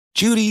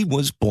Judy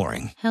was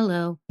boring.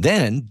 Hello.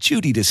 Then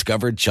Judy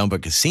discovered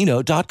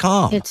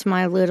ChumbaCasino.com. It's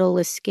my little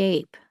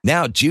escape.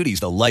 Now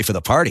Judy's the life of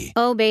the party.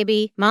 Oh,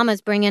 baby,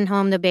 mama's bringing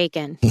home the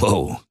bacon.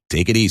 Whoa,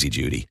 take it easy,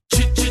 Judy.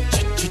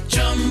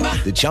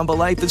 The Chumba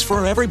life is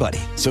for everybody.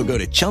 So go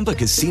to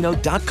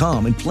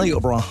ChumbaCasino.com and play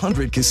over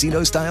 100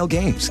 casino-style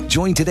games.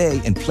 Join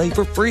today and play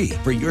for free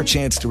for your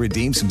chance to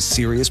redeem some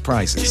serious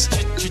prizes.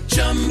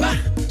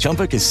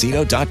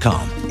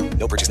 ChumbaCasino.com.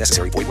 No purchase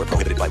necessary. Void where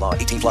prohibited by law.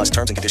 18 plus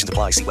terms and conditions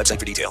apply. See website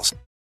for details.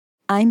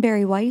 I'm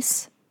Barry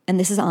Weiss, and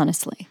this is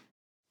Honestly.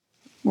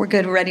 We're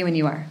good. We're ready when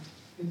you are.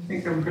 I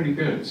think I'm pretty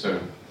good,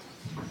 so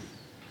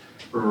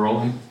we're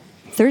rolling.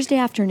 Thursday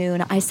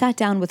afternoon, I sat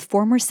down with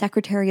former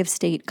Secretary of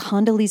State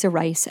Condoleezza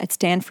Rice at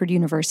Stanford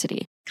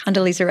University.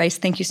 Condoleezza Rice,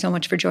 thank you so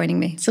much for joining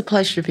me. It's a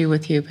pleasure to be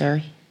with you,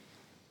 Barry.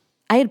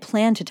 I had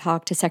planned to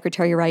talk to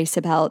Secretary Rice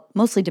about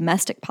mostly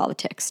domestic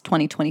politics,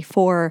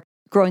 2024,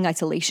 growing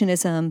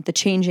isolationism, the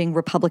changing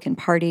Republican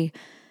Party.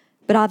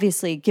 But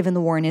obviously, given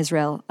the war in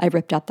Israel, I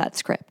ripped up that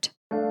script.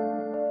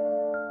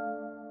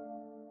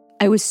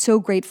 I was so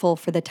grateful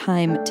for the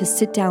time to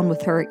sit down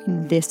with her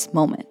in this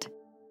moment.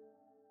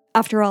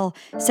 After all,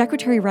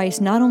 Secretary Rice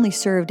not only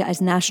served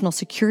as National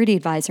Security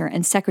Advisor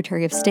and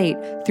Secretary of State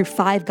through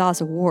 5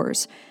 Gaza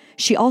wars,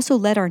 she also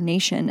led our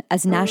nation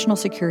as National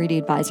Security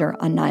Advisor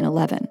on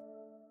 9/11.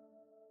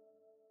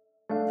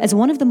 As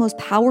one of the most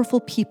powerful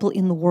people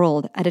in the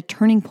world at a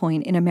turning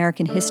point in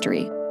American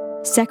history,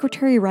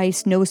 Secretary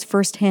Rice knows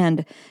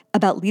firsthand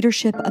about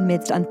leadership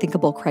amidst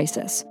unthinkable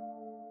crisis.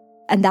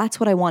 And that's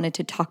what I wanted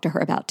to talk to her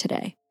about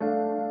today.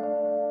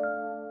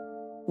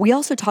 We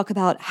also talk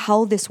about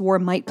how this war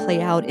might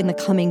play out in the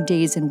coming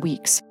days and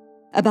weeks,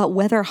 about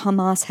whether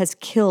Hamas has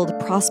killed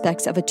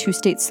prospects of a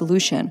two-state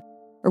solution,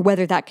 or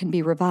whether that can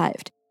be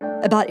revived,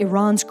 about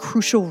Iran's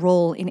crucial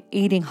role in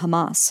aiding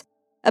Hamas,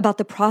 about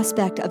the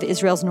prospect of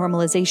Israel's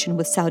normalization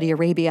with Saudi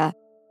Arabia,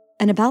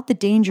 and about the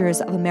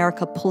dangers of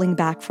America pulling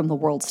back from the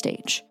world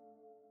stage.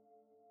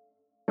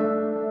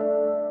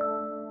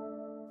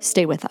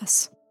 Stay with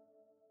us.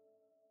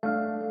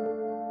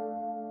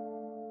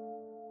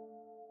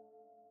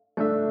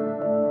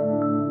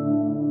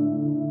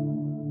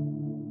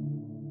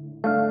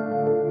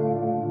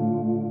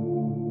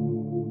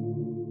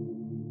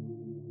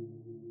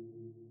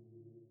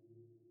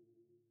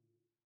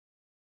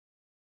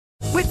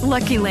 With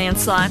Lucky Land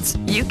Slots,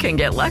 you can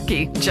get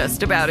lucky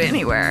just about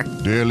anywhere.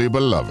 Dearly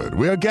beloved,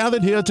 we are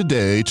gathered here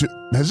today to...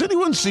 Has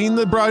anyone seen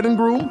the bride and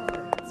groom?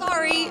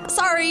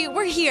 Sorry,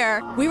 we're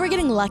here. We were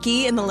getting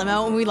lucky in the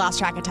limo and we lost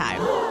track of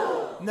time.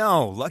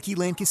 No, Lucky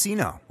Land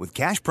Casino, with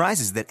cash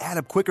prizes that add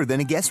up quicker than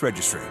a guest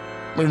registry.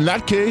 In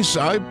that case,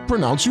 I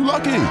pronounce you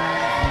lucky.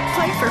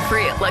 Play for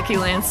free at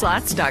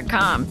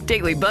LuckyLandSlots.com.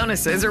 Daily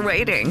bonuses are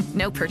waiting.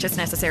 No purchase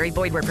necessary.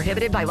 Void where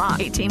prohibited by law.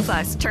 18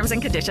 plus. Terms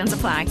and conditions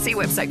apply. See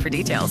website for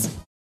details.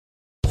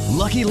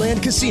 Lucky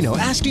Land Casino,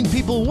 asking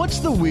people, what's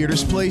the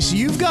weirdest place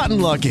you've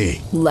gotten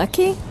lucky?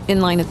 Lucky? In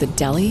line at the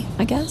deli,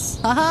 I guess?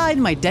 Aha,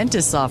 in my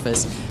dentist's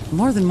office.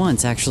 More than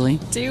once, actually.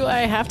 Do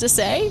I have to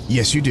say?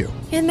 Yes, you do.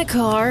 In the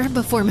car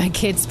before my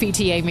kids'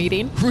 PTA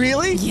meeting.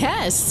 Really?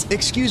 Yes.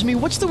 Excuse me,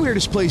 what's the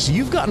weirdest place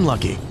you've gotten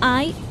lucky?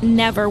 I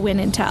never win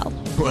and tell.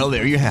 Well,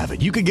 there you have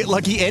it. You can get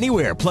lucky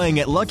anywhere, playing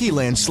at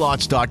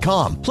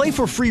LuckyLandSlots.com. Play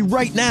for free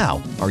right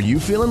now. Are you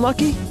feeling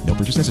lucky? No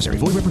purchase necessary.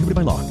 Void where prohibited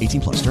by law.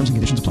 18 plus. Terms and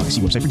conditions apply.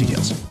 See website for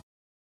details.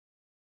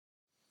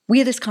 We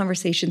had this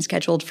conversation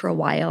scheduled for a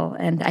while,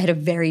 and I had a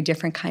very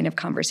different kind of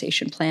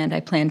conversation planned. I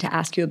planned to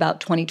ask you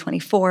about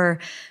 2024,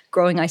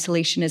 growing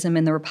isolationism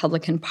in the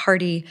Republican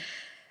Party,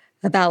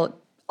 about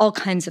all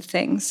kinds of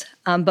things.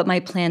 But my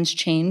plans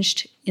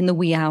changed in the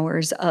wee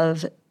hours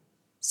of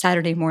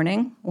Saturday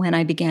morning when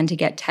I began to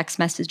get text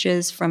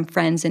messages from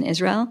friends in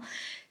Israel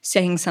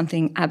saying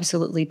something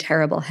absolutely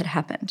terrible had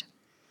happened.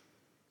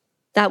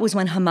 That was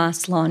when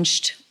Hamas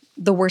launched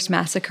the worst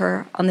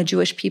massacre on the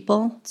Jewish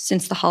people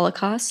since the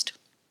Holocaust.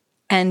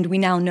 And we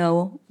now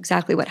know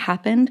exactly what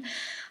happened.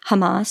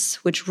 Hamas,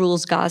 which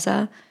rules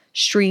Gaza,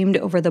 streamed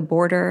over the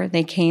border.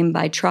 They came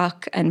by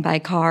truck and by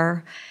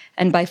car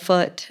and by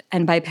foot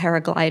and by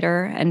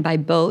paraglider and by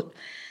boat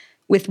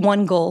with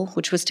one goal,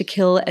 which was to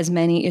kill as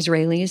many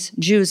Israelis,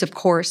 Jews, of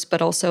course,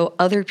 but also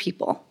other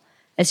people,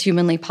 as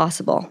humanly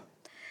possible.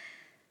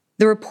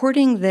 The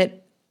reporting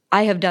that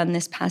I have done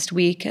this past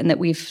week and that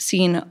we've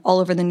seen all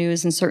over the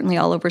news and certainly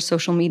all over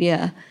social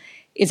media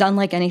is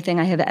unlike anything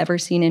I have ever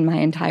seen in my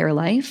entire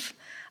life.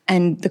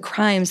 And the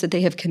crimes that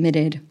they have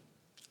committed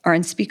are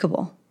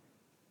unspeakable.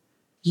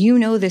 You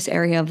know this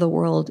area of the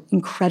world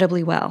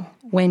incredibly well.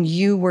 When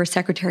you were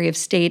Secretary of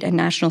State and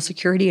National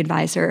Security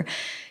Advisor,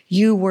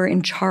 you were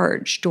in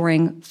charge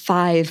during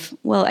 5,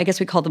 well, I guess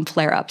we call them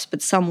flare-ups,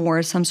 but some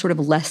wars, some sort of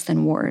less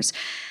than wars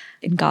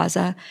in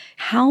Gaza.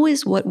 How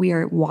is what we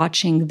are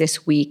watching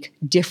this week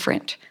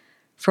different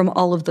from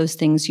all of those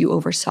things you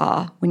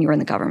oversaw when you were in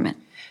the government?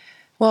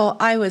 Well,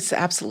 I was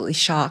absolutely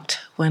shocked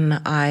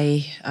when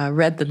I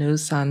read the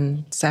news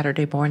on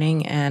Saturday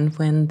morning and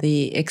when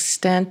the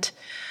extent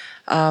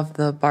of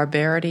the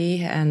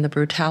barbarity and the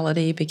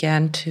brutality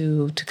began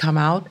to come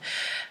out.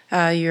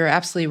 You're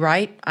absolutely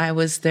right. I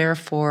was there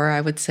for,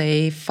 I would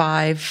say,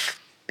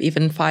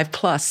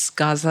 5+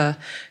 Gaza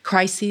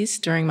crises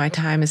during my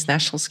time as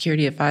National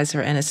Security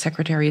Advisor and as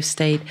Secretary of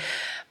State.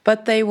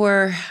 But they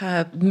were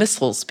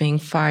missiles being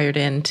fired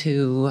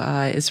into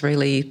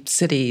Israeli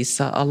cities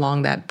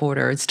along that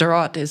border.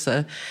 Sderot is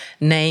a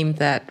name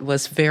that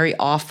was very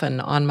often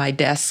on my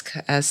desk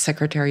as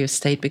Secretary of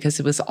State because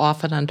it was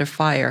often under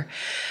fire.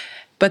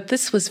 But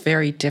this was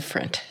very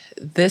different.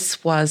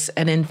 This was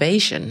an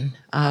invasion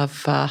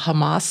of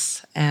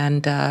Hamas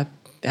and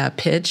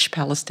PIJ,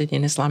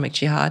 Palestinian Islamic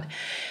Jihad,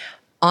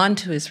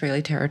 onto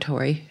Israeli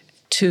territory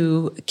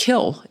to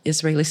kill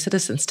Israeli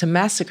citizens, to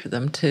massacre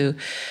them, to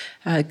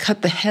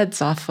cut the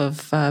heads off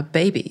of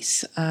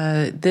babies.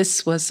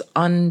 This was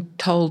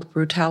untold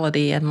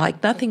brutality and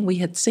like nothing we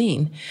had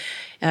seen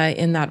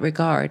in that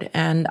regard.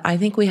 And I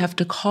think we have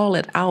to call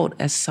it out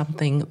as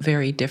something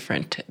very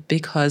different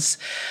because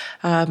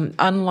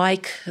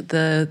unlike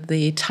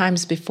the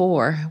times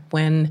before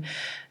when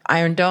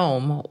Iron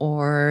Dome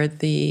or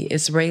the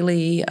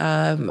Israeli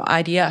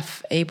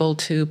IDF able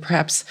to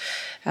perhaps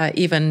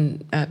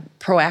even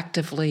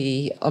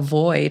proactively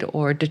avoid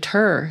or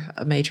deter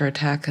a major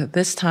attack,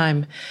 this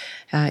time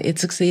it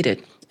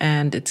succeeded,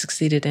 and it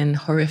succeeded in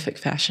horrific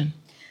fashion.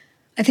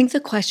 I think the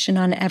question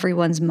on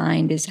everyone's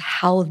mind is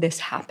how this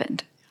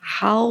happened.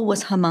 How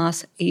was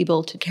Hamas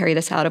able to carry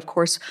this out? Of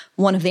course,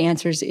 one of the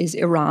answers is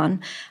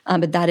Iran,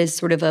 but that is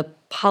sort of a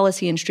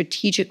policy and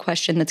strategic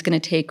question that's going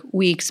to take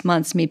weeks,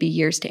 months, maybe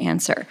years to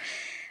answer.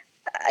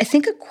 I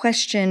think a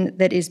question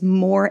that is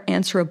more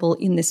answerable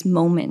in this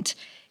moment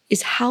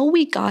is how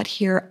we got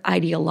here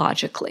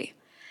ideologically,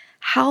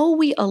 how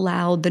we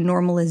allowed the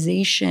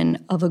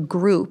normalization of a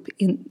group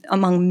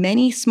among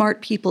many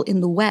smart people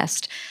in the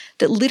West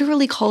that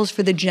literally calls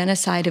for the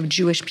genocide of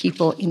Jewish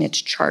people in its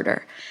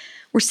charter.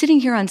 We're sitting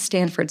here on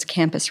Stanford's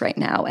campus right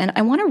now, and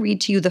I want to read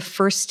to you the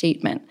first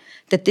statement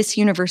that this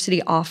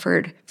university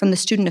offered from the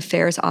Student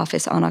Affairs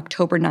Office on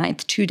October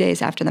 9th, 2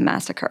 days after the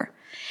massacre.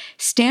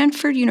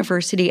 Stanford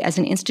University as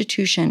an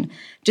institution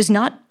does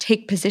not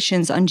take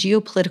positions on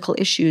geopolitical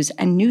issues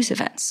and news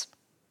events.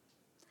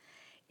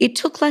 It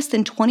took less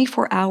than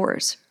 24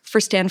 hours for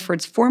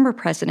Stanford's former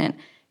president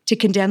to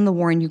condemn the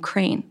war in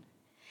Ukraine.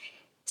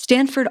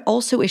 Stanford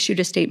also issued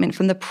a statement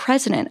from the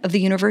president of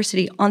the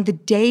university on the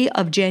day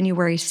of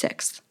January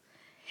 6th.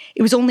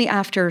 It was only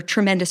after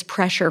tremendous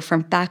pressure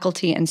from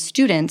faculty and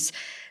students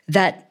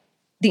that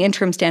the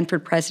interim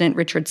Stanford president,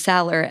 Richard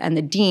Saller, and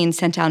the dean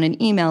sent out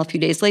an email a few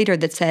days later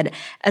that said,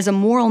 as a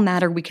moral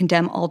matter, we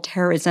condemn all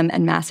terrorism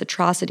and mass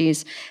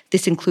atrocities.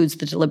 This includes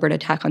the deliberate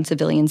attack on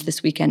civilians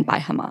this weekend by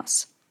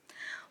Hamas.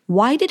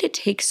 Why did it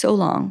take so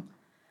long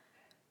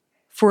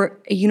for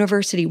a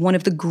university, one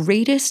of the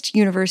greatest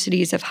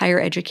universities of higher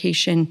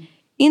education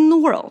in the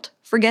world,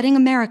 forgetting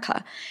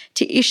America,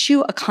 to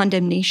issue a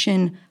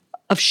condemnation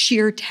of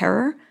sheer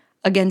terror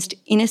against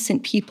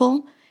innocent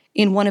people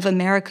in one of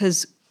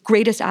America's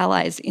greatest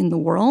allies in the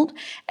world?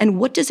 And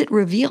what does it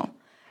reveal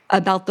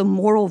about the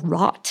moral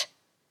rot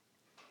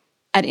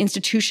at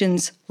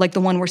institutions like the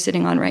one we're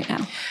sitting on right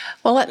now?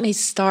 Well, let me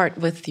start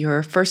with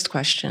your first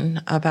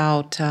question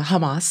about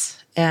Hamas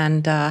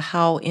and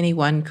how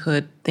anyone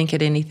could think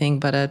it anything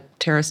but a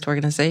terrorist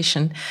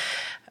organization.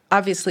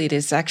 Obviously, it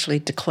is actually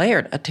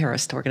declared a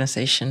terrorist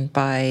organization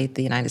by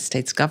the United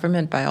States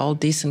government, by all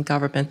decent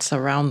governments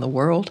around the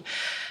world.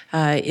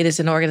 It is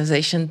an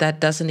organization that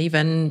doesn't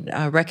even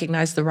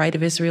recognize the right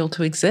of Israel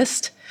to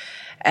exist.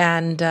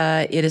 And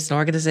it is an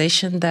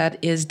organization that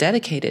is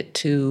dedicated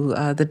to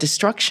the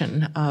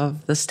destruction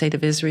of the state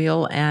of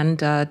Israel and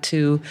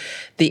to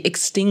the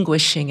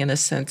extinguishing, in a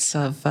sense,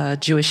 of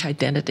Jewish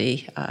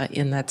identity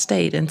in that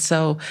state. And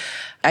so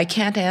I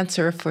can't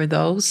answer for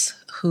those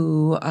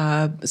who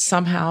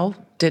somehow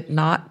did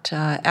not,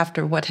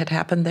 after what had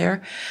happened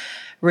there,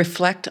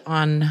 reflect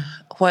on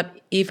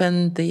what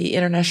even the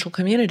international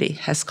community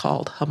has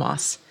called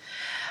Hamas.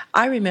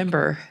 I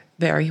remember,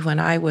 Barry, when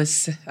I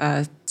was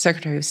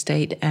Secretary of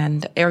State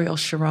and Ariel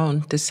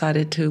Sharon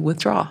decided to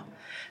withdraw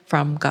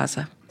from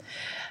Gaza.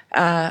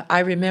 I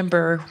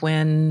remember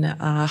when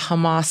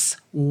Hamas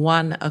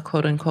won a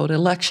quote-unquote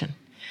election.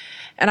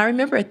 And I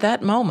remember at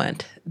that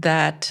moment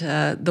that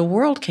the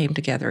world came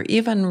together,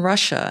 even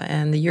Russia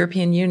and the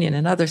European Union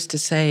and others, to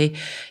say,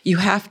 you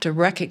have to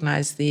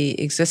recognize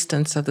the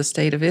existence of the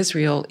State of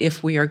Israel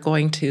if we are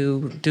going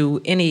to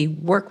do any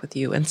work with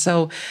you. And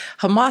so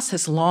Hamas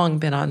has long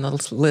been on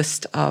the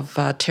list of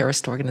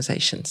terrorist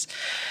organizations.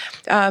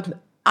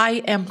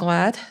 I am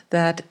glad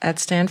that at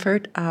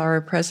Stanford,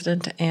 our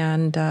president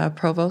and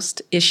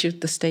provost issued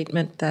the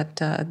statement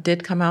that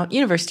did come out.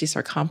 Universities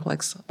are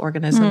complex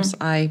organisms.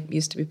 I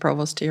used to be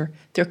provost here.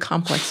 They're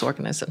complex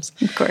organisms.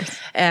 Of course.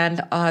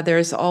 And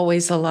there's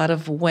always a lot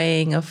of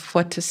weighing of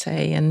what to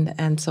say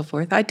and so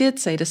forth. I did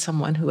say to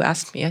someone who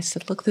asked me, I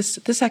said, look,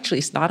 this actually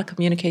is not a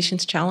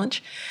communications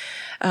challenge.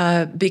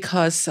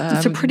 because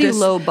it's a pretty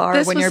low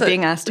bar when you're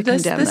being asked to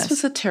condemn this. This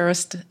was a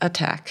terrorist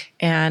attack,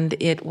 and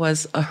it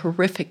was a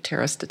horrific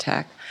terrorist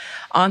attack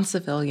on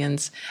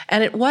civilians.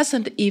 And it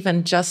wasn't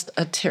even just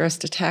a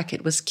terrorist attack.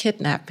 It was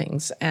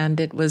kidnappings, and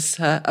it was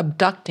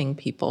abducting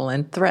people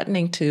and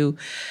threatening to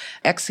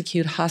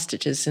execute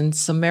hostages and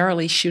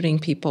summarily shooting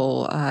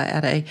people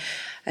at a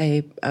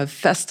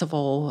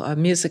festival, a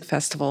music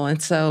festival.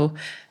 And so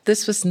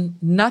this was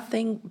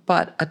nothing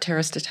but a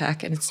terrorist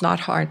attack, and it's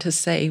not hard to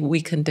say we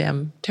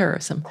condemn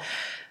terrorism.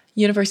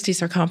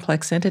 Universities are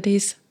complex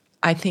entities.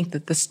 I think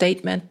that the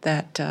statement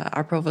that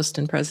our provost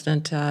and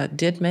president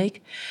did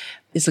make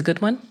is a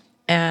good one,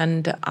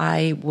 and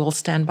I will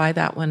stand by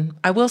that one.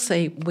 I will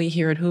say we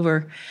here at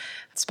Hoover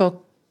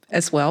spoke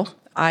as well.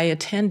 I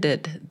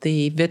attended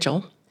the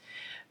vigil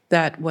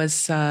that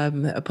was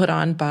put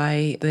on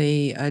by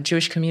the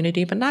Jewish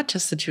community, but not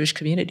just the Jewish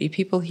community,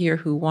 people here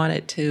who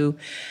wanted to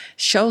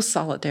show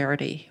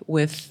solidarity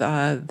with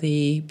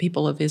the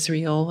people of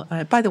Israel.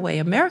 By the way,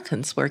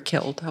 Americans were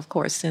killed, of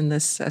course, in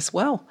this as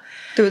well.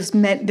 There's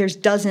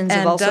dozens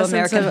of also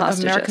American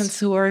hostages. Americans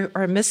who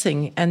are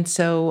missing. And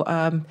so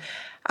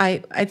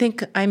I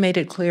think I made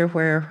it clear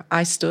where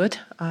I stood.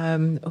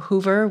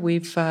 Hoover,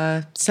 we've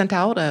sent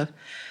out a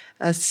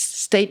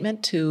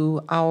statement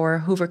to our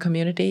Hoover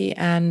community,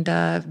 and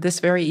this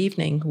very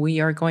evening we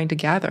are going to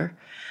gather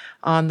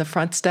on the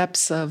front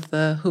steps of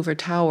the Hoover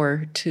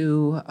Tower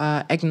to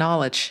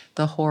acknowledge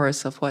the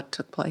horrors of what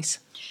took place.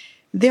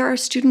 There are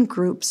student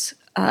groups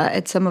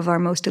at some of our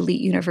most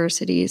elite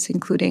universities,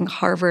 including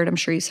Harvard. I'm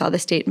sure you saw the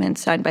statement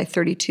signed by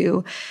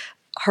 32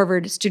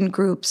 Harvard student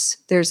groups.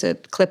 There's a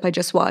clip I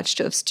just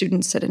watched of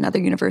students at another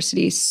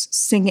university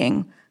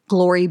singing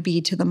 "Glory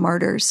be to the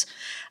martyrs."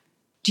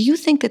 Do you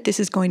think that this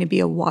is going to be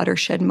a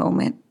watershed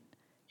moment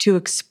to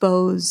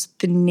expose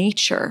the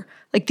nature?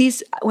 Like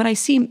these, when I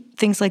see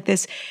things like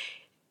this,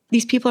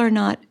 these people are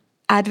not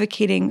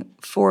advocating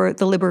for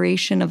the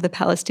liberation of the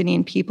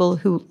Palestinian people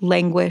who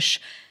languish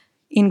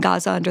in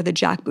Gaza under the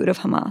jackboot of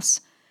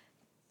Hamas.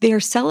 They are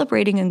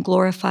celebrating and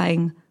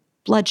glorifying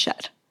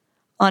bloodshed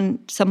on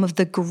some of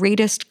the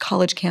greatest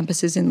college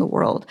campuses in the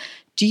world.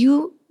 Do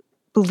you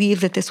believe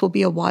that this will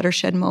be a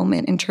watershed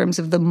moment in terms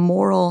of the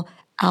moral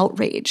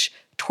outrage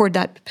toward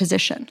that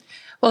position?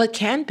 Well, it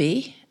can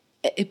be,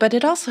 but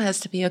it also has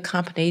to be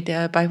accompanied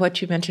by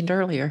what you mentioned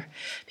earlier.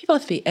 People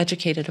have to be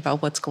educated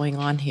about what's going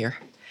on here.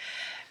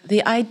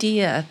 The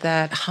idea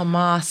that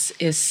Hamas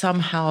is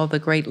somehow the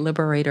great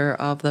liberator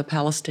of the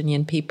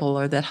Palestinian people,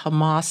 or that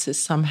Hamas is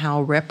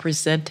somehow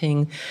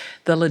representing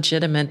the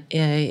legitimate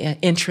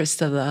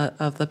interests of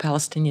the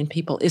Palestinian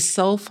people, is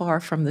so far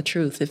from the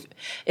truth.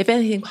 If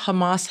anything,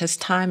 Hamas has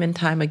time and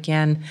time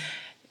again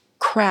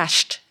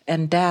crashed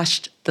and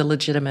dashed the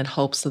legitimate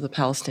hopes of the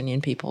Palestinian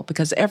people,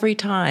 because every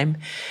time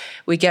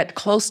we get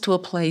close to a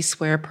place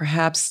where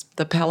perhaps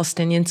the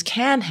Palestinians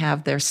can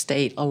have their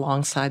state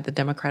alongside the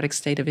democratic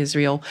state of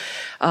Israel,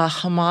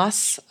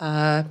 Hamas,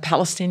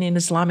 Palestinian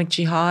Islamic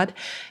Jihad,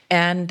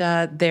 and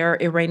their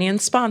Iranian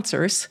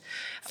sponsors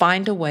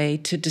find a way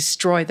to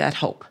destroy that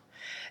hope.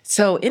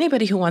 So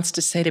anybody who wants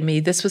to say to me,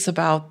 this was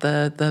about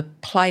the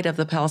plight of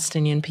the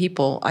Palestinian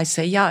people, I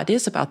say, yeah, it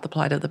is about the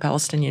plight of the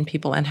Palestinian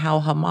people and how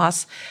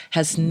Hamas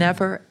has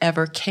never,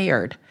 ever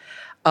cared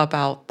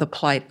about the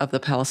plight of the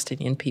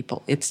Palestinian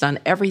people. It's done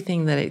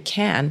everything that it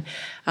can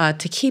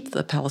to keep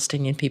the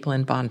Palestinian people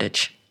in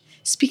bondage.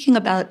 Speaking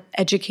about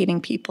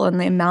educating people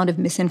and the amount of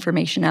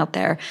misinformation out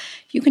there,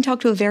 you can talk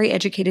to a very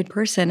educated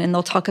person and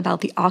they'll talk about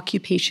the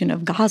occupation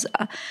of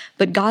Gaza.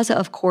 But Gaza,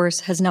 of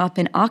course, has not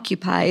been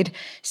occupied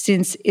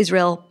since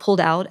Israel pulled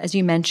out, as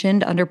you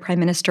mentioned, under Prime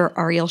Minister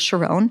Ariel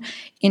Sharon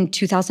in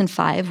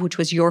 2005, which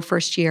was your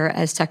first year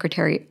as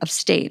Secretary of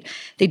State.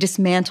 They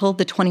dismantled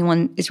the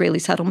 21 Israeli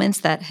settlements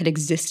that had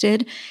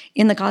existed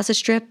in the Gaza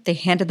Strip. They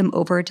handed them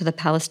over to the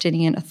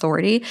Palestinian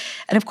Authority.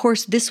 And of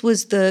course, this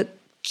was the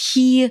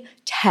key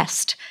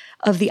test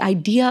of the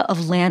idea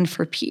of land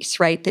for peace,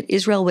 right? That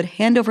Israel would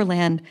hand over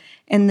land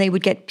and they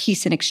would get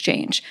peace in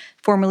exchange.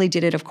 Formerly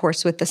did it, of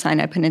course, with the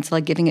Sinai Peninsula,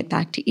 giving it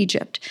back to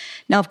Egypt.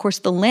 Now, of course,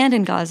 the land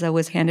in Gaza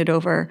was handed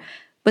over,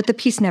 but the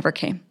peace never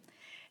came.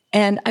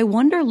 And I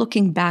wonder,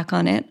 looking back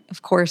on it,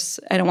 of course,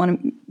 I don't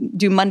want to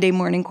do Monday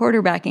morning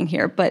quarterbacking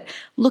here, but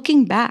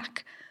looking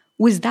back,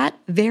 was that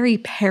very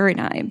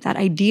paradigm, that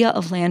idea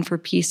of land for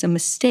peace, a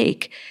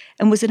mistake?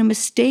 And was it a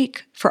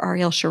mistake for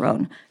Ariel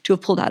Sharon to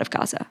have pulled out of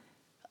Gaza?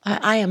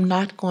 I am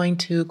not going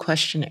to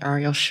question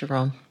Ariel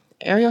Sharon.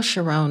 Ariel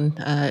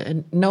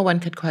Sharon, no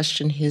one could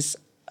question his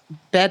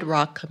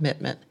bedrock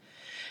commitment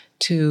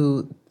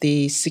to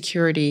the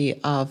security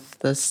of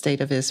the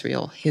state of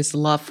Israel, his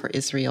love for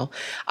Israel.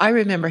 I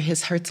remember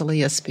his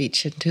Herzliya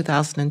speech in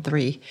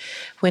 2003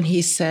 when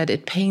he said,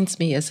 "It pains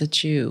me as a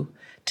Jew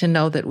to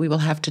know that we will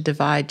have to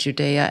divide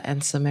Judea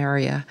and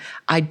Samaria.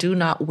 I do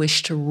not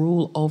wish to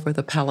rule over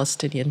the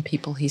Palestinian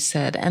people," he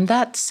said. And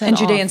that set And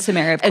Judea and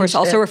Samaria, of course,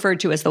 also referred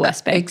to as the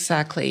West Bank.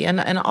 Exactly.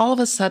 And all of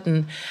a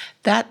sudden,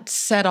 that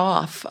set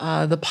off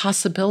the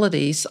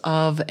possibilities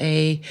of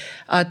a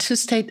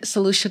two-state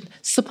solution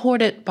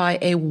supported by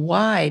a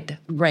wide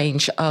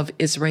range of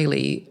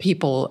Israeli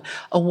people,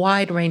 a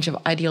wide range of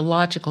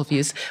ideological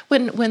views.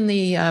 When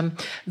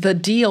the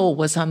deal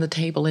was on the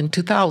table in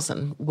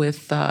 2000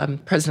 with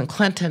President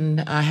Clinton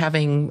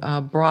having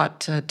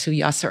brought to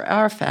Yasser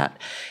Arafat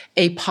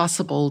a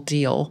possible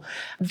deal,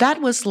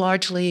 that was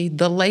largely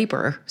the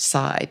labor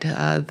side,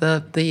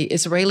 the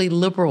Israeli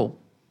liberal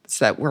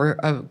that were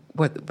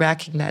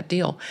backing that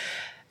deal.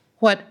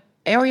 What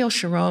Ariel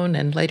Sharon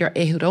and later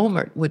Ehud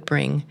Olmert would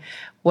bring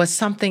was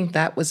something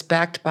that was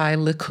backed by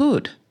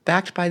Likud,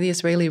 backed by the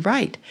Israeli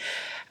right.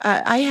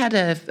 I had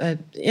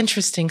an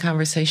interesting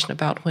conversation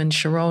about when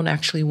Sharon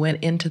actually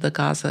went into the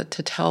Gaza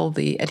to tell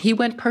and he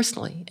went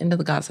personally into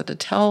the Gaza to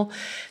tell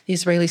the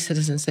Israeli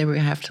citizens they were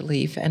going to have to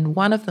leave. And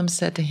one of them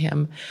said to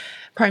him,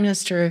 Prime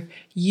Minister,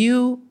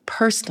 you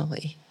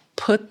personally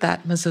put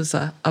that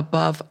mezuzah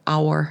above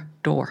our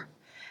door,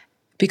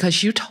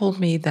 because you told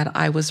me that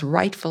I was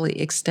rightfully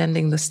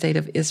extending the state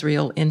of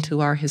Israel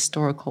into our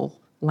historical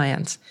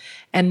lands.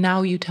 And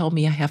now you tell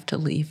me I have to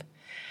leave.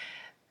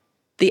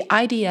 The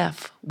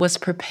IDF was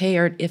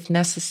prepared, if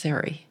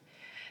necessary,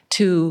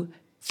 to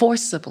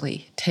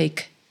forcibly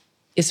take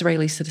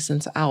Israeli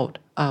citizens out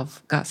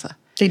of Gaza.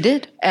 They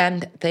did.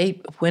 And they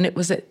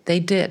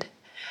did.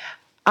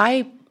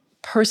 I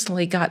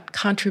personally got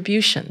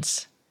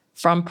contributions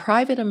from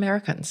private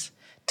Americans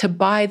to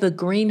buy the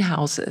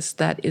greenhouses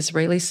that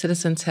Israeli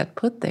citizens had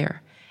put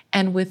there.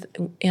 And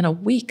in a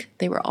week,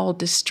 they were all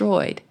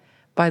destroyed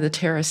by the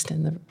terrorists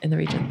in the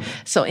region.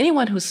 So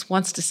anyone who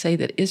wants to say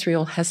that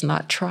Israel has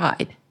not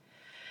tried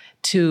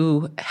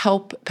to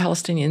help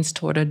Palestinians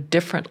toward a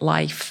different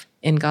life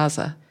in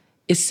Gaza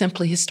is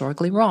simply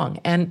historically wrong.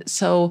 And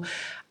so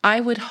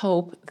I would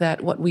hope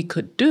that what we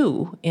could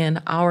do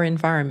in our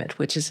environment,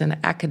 which is an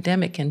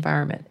academic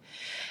environment,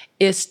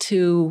 is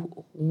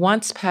to,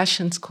 once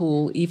passions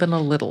cool even a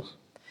little,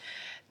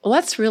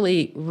 let's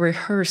really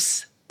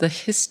rehearse the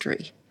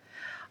history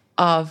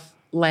of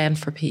Land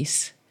for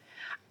Peace.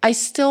 I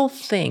still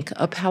think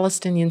a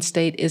Palestinian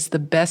state is the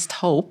best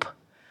hope,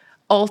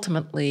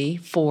 ultimately,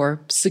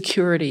 for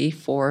security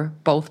for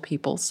both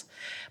peoples.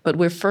 But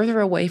we're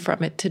further away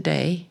from it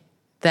today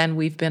than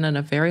we've been in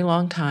a very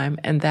long time,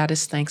 and that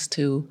is thanks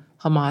to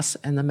Hamas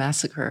and the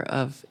massacre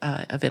of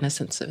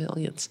innocent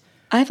civilians.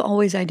 I've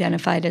always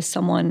identified as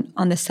someone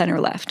on the center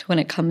left when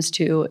it comes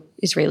to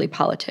Israeli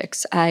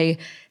politics. I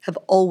have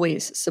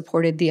always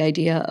supported the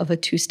idea of a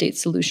two-state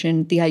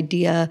solution, the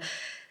idea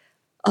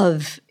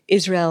of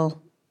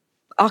Israel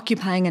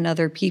occupying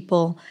another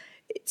people.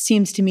 It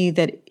seems to me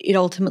that it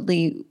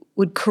ultimately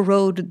would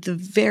corrode the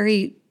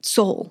very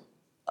soul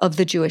of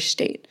the Jewish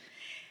state.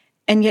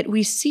 And yet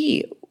we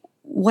see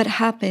what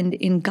happened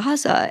in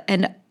Gaza,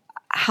 and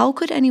how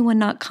could anyone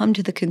not come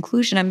to the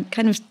conclusion? I'm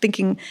kind of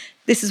thinking,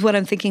 this is what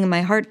I'm thinking in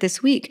my heart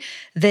this week,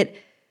 that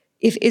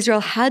if Israel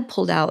had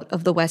pulled out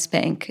of the West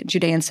Bank,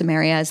 Judea and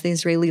Samaria, as the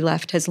Israeli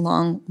left has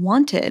long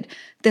wanted,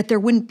 that there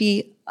wouldn't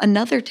be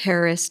another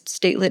terrorist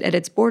statelet at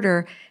its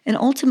border, and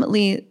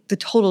ultimately the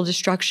total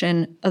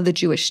destruction of the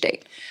Jewish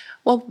state.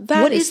 Well,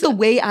 what is the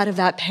way out of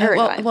that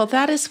paradigm? Well,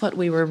 that is what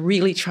we were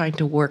really trying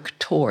to work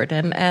toward.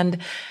 And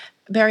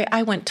Barry,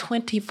 I went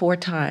 24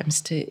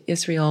 times to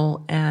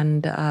Israel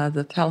and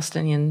the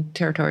Palestinian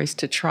territories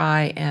to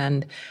try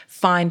and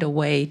find a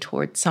way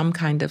toward some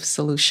kind of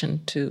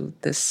solution to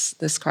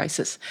this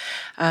crisis.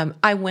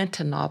 I went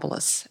to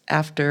Nablus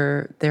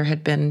after there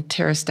had been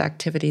terrorist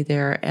activity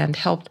there and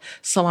helped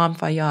Salam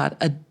Fayyad,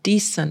 a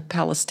decent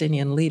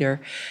Palestinian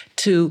leader,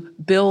 to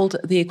build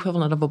the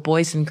equivalent of a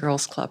Boys and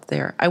Girls Club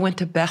there. I went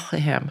to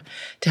Bethlehem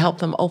to help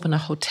them open a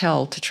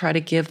hotel to try to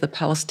give the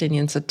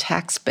Palestinians a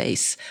tax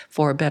base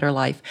for a better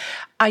life.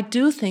 I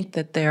do think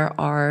that there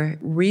are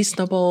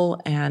reasonable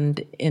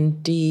and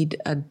indeed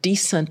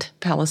decent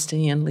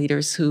Palestinian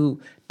leaders who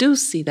do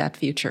see that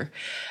future.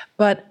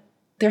 But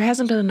there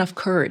hasn't been enough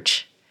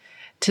courage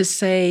to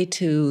say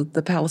to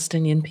the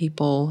Palestinian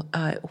people,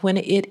 when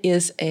it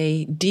is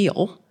a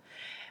deal,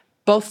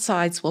 both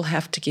sides will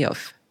have to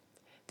give.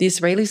 The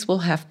Israelis will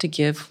have to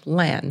give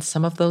land.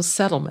 Some of those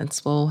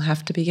settlements will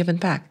have to be given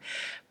back.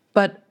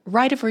 But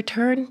right of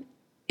return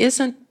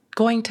isn't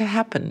going to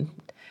happen.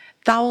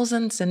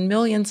 Thousands and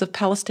millions of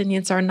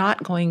Palestinians are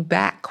not going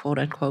back, quote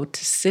unquote,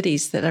 to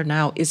cities that are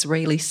now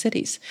Israeli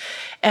cities.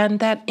 And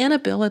that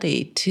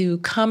inability to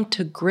come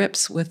to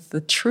grips with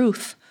the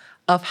truth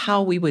of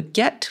how we would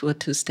get to a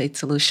two-state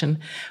solution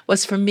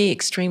was, for me,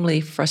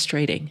 extremely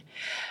frustrating.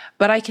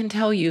 But I can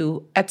tell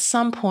you, at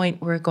some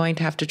point, we're going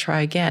to have to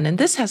try again. And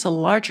this has a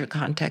larger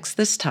context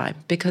this time,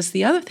 because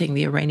the other thing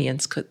the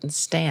Iranians couldn't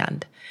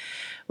stand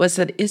was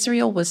that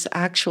Israel was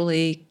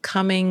actually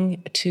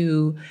coming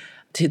to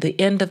the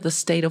end of the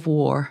state of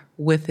war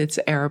with its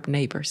Arab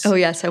neighbors. Oh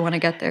yes, I want to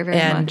get there very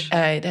much.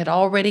 And it had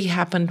already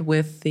happened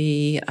with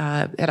the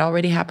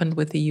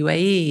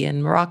UAE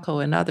and Morocco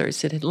and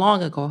others. It had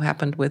long ago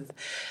happened with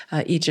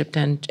Egypt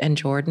and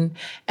Jordan,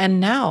 and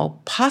now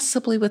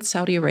possibly with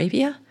Saudi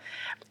Arabia.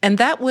 And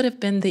that would have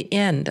been the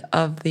end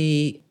of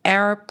the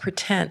Arab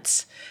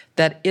pretense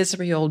that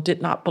Israel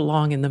did not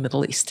belong in the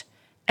Middle East.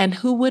 And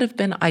who would have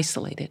been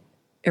isolated?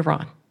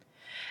 Iran.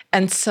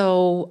 And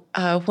so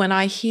when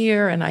I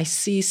hear and I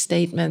see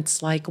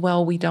statements like,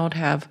 well, we don't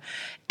have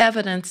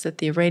evidence that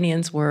the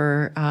Iranians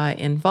were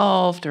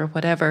involved or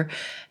whatever,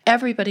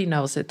 everybody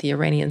knows that the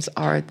Iranians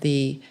are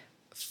the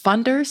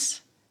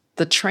funders,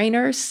 the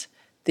trainers,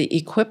 the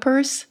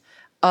equippers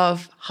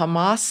of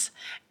Hamas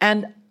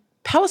and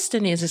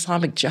Palestinian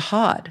Islamic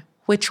Jihad,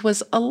 which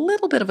was a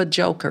little bit of a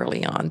joke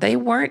early on. They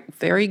weren't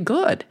very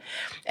good.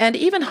 And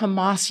even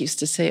Hamas used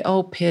to say,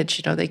 oh,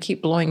 Pidge, they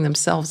keep blowing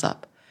themselves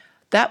up.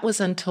 That was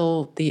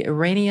until the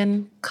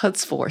Iranian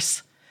Quds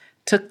Force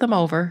took them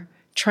over,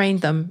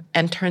 trained them,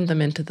 and turned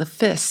them into the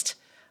fist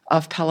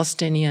of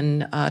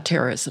Palestinian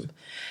terrorism.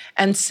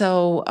 And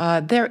so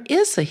there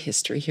is a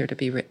history here to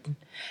be written.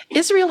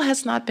 Israel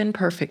has not been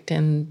perfect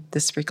in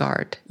this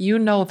regard. You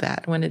know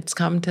that when it's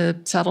come to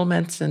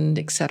settlements and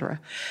et cetera.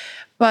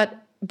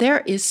 But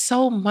there is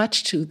so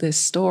much to this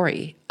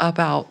story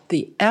about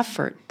the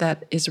effort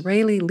that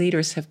Israeli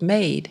leaders have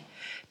made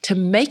to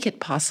make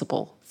it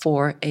possible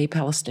for a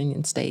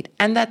Palestinian state,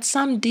 and that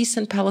some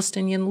decent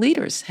Palestinian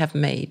leaders have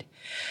made.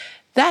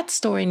 That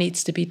story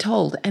needs to be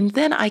told. And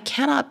then I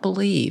cannot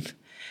believe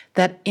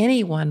that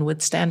anyone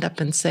would stand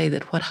up and say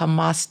that what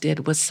Hamas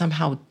did was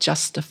somehow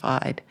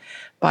justified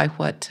by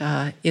what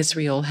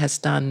Israel has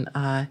done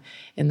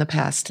in the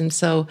past. And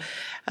so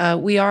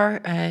we are,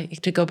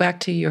 to go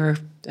back to your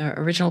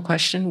original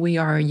question, we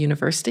are a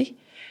university.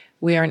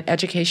 We are an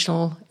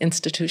educational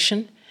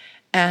institution.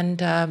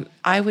 And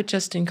I would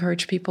just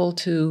encourage people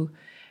to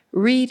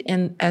read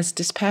in as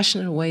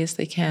dispassionate a way as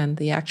they can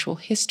the actual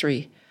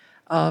history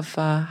of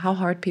how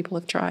hard people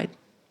have tried.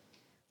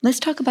 Let's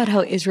talk about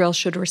how Israel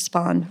should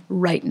respond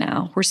right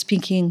now. We're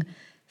speaking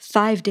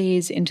 5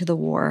 days into the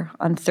war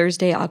on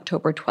Thursday,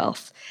 October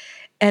 12th.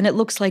 And it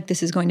looks like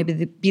this is going to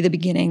be the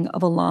beginning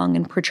of a long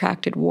and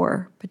protracted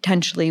war,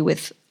 potentially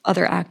with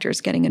other actors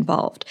getting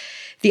involved.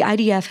 The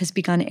IDF has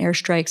begun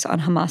airstrikes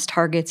on Hamas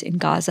targets in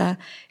Gaza.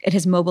 It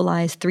has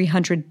mobilized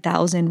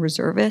 300,000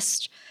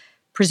 reservists,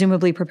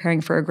 presumably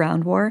preparing for a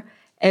ground war.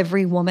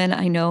 Every woman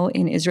I know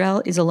in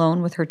Israel is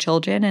alone with her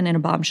children and in a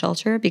bomb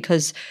shelter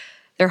because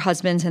their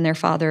husbands and their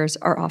fathers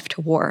are off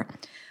to war.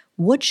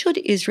 What should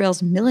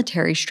Israel's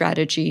military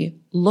strategy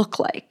look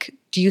like?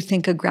 Do you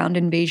think a ground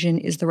invasion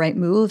is the right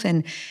move?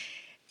 And,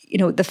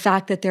 the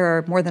fact that there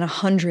are more than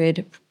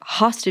 100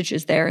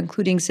 hostages there,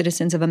 including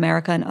citizens of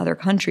America and other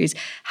countries,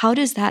 how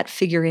does that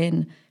figure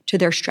in to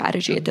their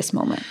strategy at this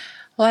moment?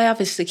 Well, I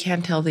obviously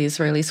can't tell the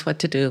Israelis what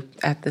to do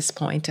at this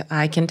point.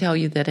 I can tell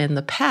you that in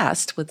the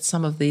past, with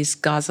some of these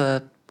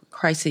Gaza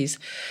crises,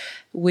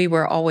 we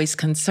were always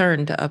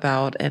concerned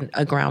about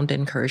a ground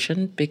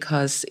incursion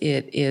because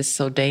it is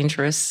so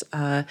dangerous.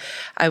 I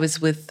was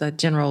with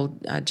General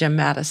Jim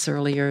Mattis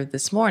earlier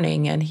this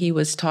morning, and he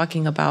was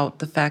talking about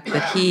the fact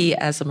that he,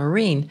 as a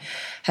Marine,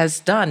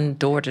 has done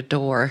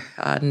door-to-door,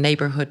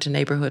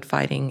 neighborhood-to-neighborhood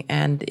fighting,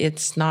 and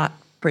it's not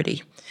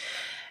pretty.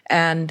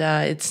 And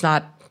it's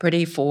not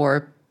pretty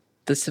for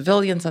the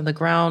civilians on the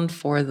ground,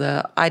 for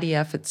the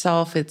IDF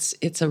itself.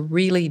 It's a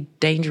really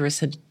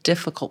dangerous and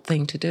difficult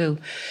thing to do.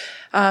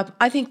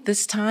 I think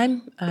this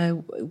time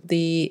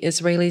the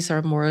Israelis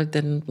are more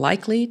than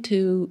likely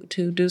to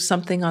do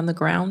something on the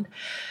ground.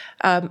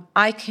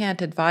 I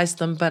can't advise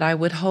them, but I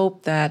would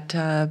hope that,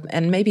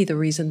 and maybe the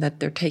reason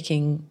that they're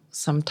taking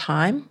some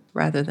time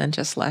rather than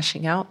just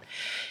lashing out,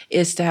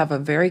 is to have a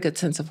very good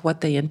sense of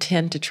what they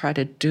intend to try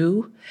to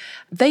do.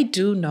 They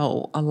do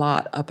know a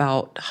lot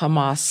about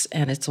Hamas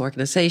and its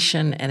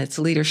organization and its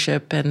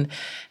leadership, and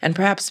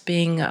perhaps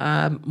being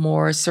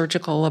more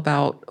surgical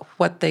about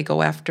what they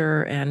go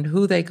after and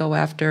who they go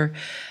after.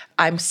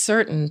 I'm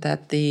certain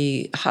that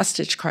the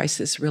hostage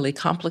crisis really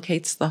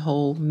complicates the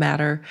whole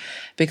matter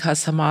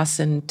because Hamas,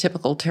 in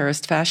typical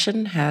terrorist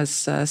fashion, has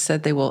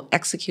said they will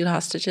execute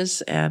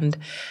hostages. And,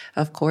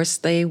 of course,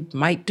 they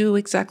might do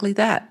exactly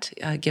that,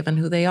 given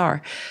who they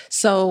are.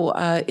 So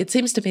it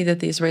seems to me that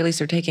the Israelis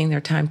are taking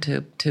their time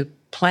to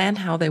plan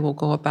how they will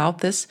go about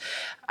this.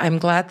 I'm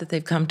glad that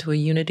they've come to a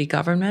unity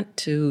government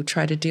to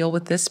try to deal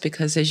with this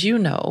because, as you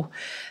know,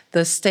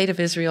 the state of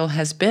Israel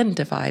has been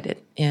divided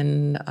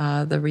in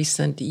the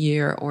recent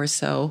year or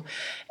so.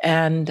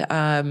 And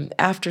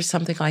after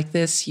something like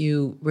this,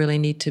 you really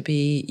need to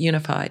be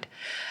unified.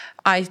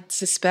 I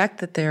suspect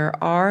that there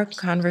are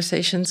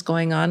conversations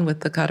going on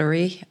with the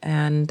Qatari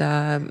and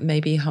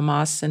maybe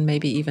Hamas and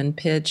maybe even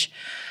Pidge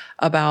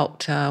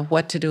about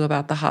what to do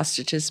about the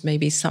hostages.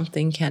 Maybe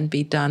something can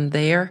be done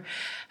there.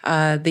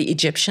 The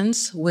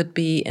Egyptians would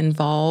be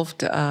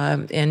involved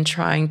in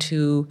trying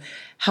to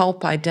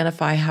help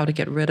identify how to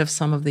get rid of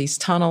some of these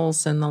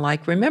tunnels and the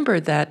like. Remember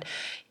that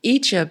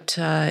Egypt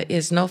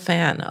is no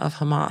fan of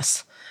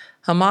Hamas.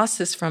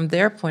 Hamas is, from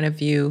their point of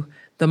view,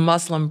 the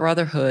Muslim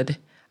Brotherhood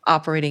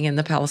operating in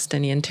the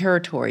Palestinian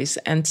territories.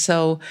 And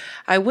so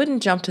I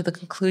wouldn't jump to the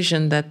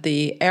conclusion that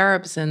the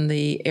Arabs in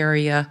the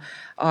area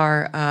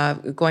are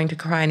going to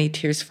cry any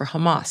tears for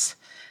Hamas.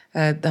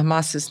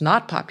 Hamas is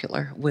not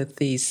popular with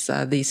these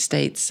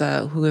states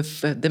who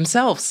have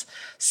themselves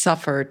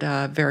suffered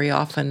very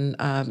often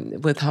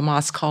with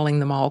Hamas calling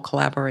them all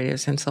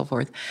collaborators and so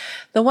forth.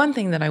 The one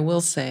thing that I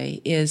will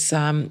say is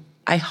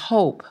I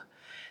hope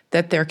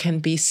that there can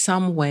be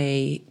some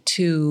way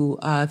to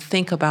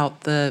think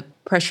about the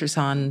pressures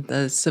on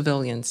the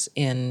civilians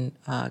in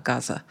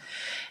Gaza.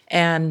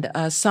 And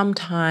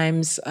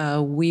sometimes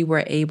we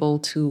were able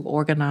to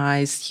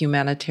organize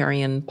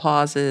humanitarian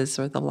pauses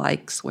or the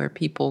likes where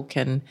people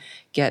can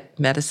get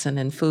medicine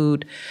and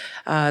food.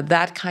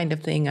 That kind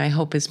of thing, I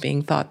hope, is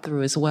being thought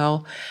through as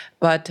well.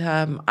 But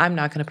I'm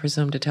not going to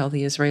presume to tell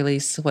the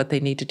Israelis what they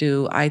need to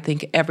do. I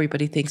think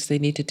everybody thinks they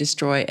need to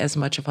destroy as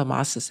much of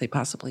Hamas as they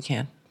possibly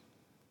can.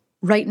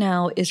 Right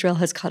now, Israel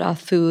has cut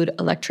off food,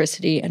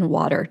 electricity, and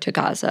water to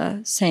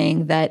Gaza,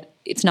 saying that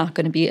it's not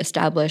going to be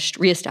reestablished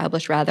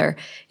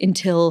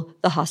until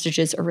the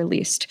hostages are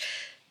released.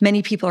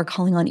 Many people are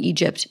calling on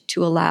Egypt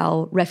to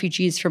allow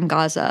refugees from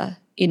Gaza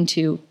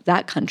into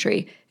that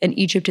country, and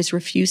Egypt is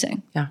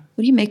refusing. Yeah.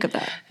 What do you make of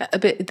that?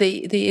 But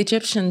the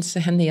Egyptians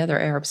and the other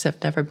Arabs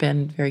have never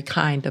been very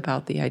kind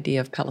about the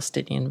idea of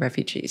Palestinian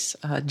refugees.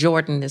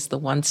 Jordan is the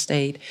one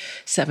state,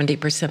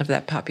 70% of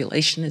that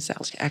population is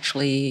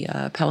actually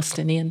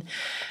Palestinian.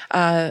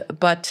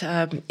 But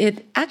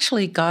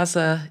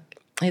Gaza,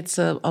 it's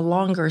a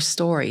longer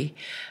story.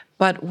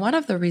 But one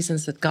of the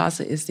reasons that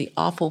Gaza is the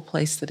awful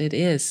place that it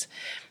is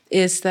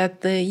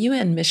that the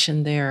UN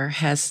mission there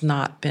has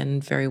not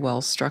been very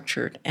well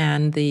structured.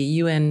 And the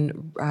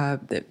UN,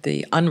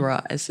 the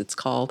UNRWA as it's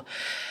called,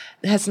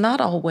 has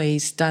not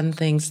always done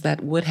things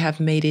that would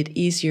have made it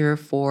easier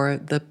for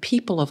the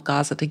people of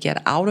Gaza to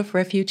get out of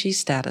refugee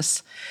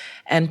status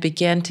and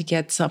begin to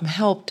get some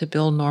help to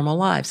build normal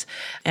lives.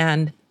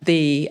 And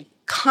the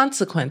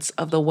consequence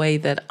of the way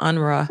that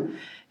UNRWA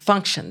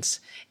functions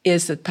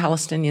is that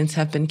Palestinians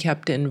have been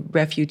kept in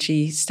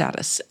refugee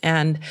status.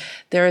 And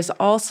there have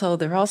also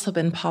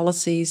been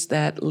policies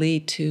that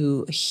lead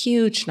to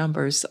huge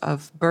numbers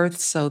of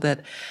births, so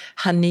that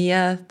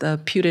Hania, the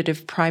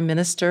putative prime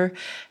minister,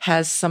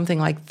 has something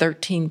like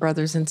 13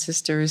 brothers and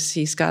sisters.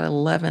 He's got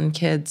 11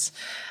 kids.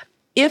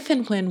 If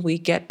and when we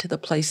get to the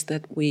place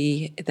that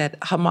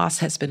Hamas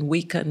has been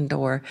weakened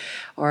or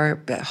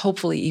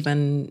hopefully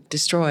even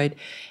destroyed,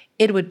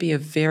 it would be a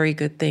very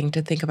good thing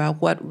to think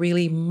about what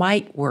really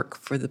might work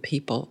for the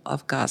people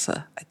of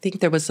Gaza. I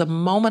think there was a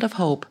moment of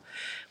hope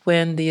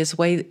when the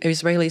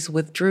Israelis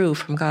withdrew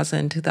from Gaza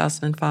in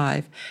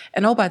 2005.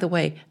 And oh, by the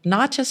way,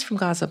 not just from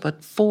Gaza,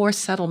 but 4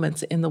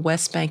 settlements in the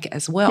West Bank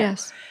as well.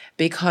 Yes.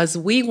 Because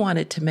we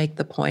wanted to make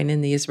the point,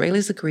 and the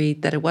Israelis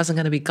agreed, that it wasn't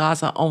going to be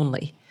Gaza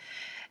only.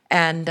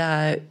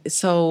 And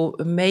so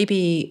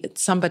maybe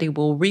somebody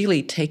will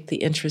really take the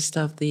interest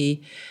of the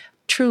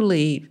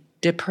truly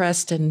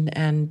depressed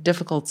and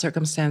difficult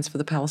circumstance for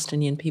the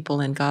Palestinian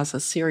people in Gaza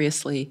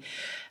seriously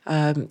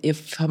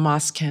if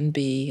Hamas can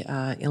be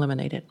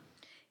eliminated.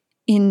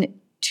 In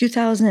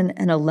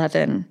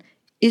 2011,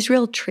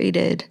 Israel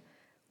traded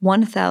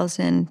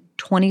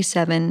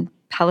 1,027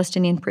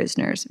 Palestinian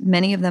prisoners,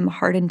 many of them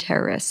hardened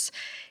terrorists,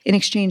 in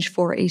exchange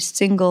for a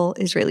single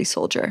Israeli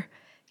soldier,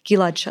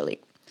 Gilad Shalit.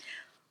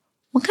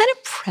 What kind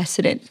of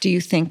precedent do you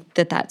think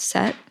that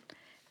set?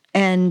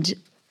 And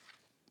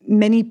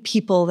many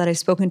people that I've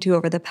spoken to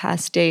over the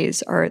past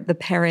days are the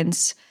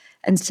parents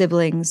and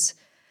siblings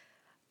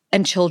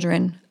and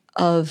children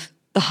of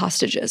the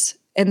hostages.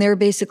 And they're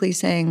basically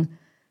saying,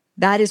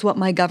 that is what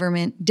my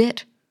government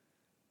did.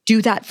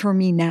 Do that for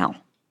me now.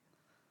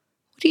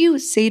 What do you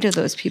say to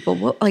those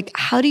people?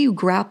 How do you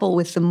grapple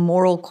with the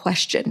moral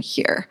question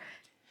here?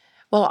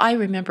 Well, I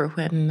remember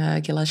when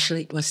Gilad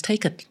Shalit was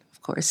taken,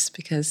 of course,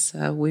 because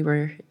we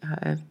were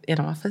in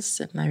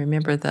office, and I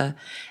remember the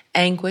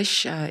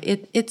anguish.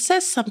 It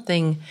says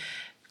something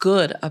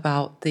good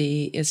about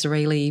the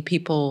Israeli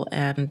people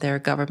and their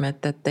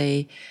government that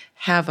they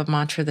have a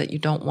mantra that you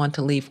don't want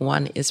to leave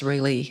one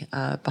Israeli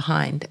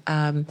behind.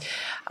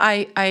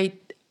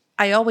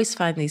 I always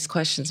find these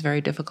questions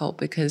very difficult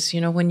because,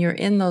 when you're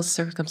in those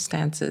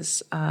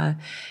circumstances,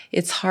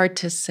 it's hard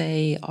to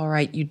say, all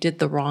right, you did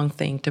the wrong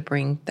thing to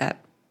bring that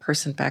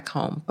person back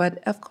home.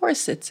 But of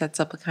course, it sets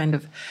up a kind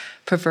of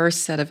perverse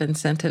set of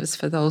incentives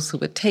for those who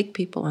would take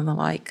people and the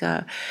like.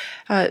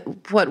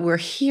 What we're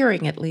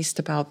hearing, at least,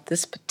 about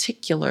this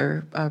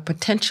particular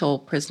potential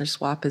prisoner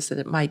swap is that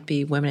it might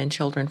be women and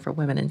children for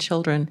women and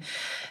children.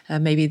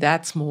 Maybe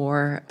that's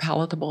more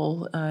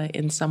palatable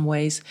in some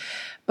ways.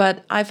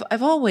 But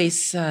I've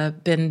always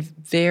been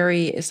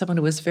someone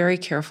who was very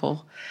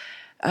careful.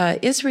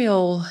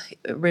 Israel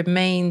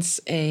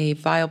remains a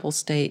viable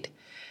state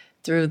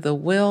through the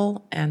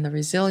will and the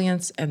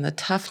resilience and the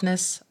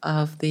toughness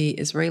of the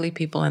Israeli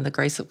people and the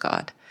grace of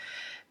God.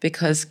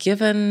 Because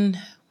given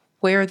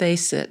where they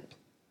sit,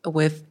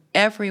 with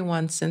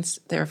everyone since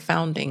their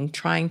founding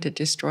trying to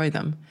destroy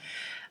them,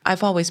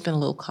 I've always been a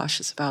little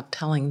cautious about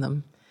telling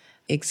them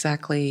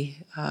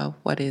exactly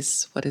what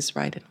is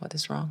right and what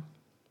is wrong.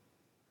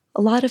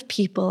 A lot of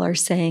people are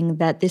saying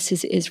that this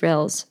is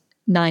Israel's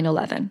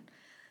 9/11,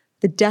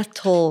 The death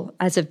toll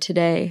as of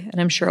today,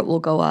 and I'm sure it will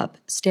go up,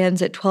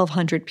 stands at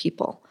 1,200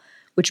 people,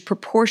 which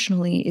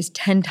proportionally is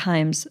 10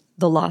 times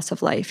the loss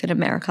of life in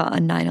America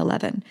on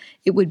 9/11.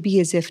 It would be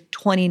as if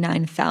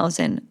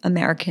 29,000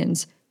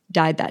 Americans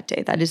died that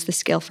day. That is the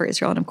scale for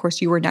Israel. And of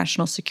course, you were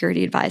National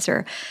Security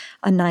Advisor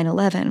on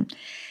 9/11.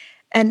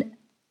 And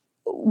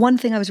one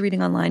thing I was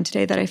reading online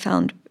today that I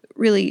found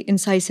really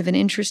incisive and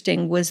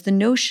interesting was the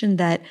notion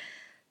that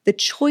the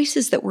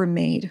choices that were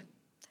made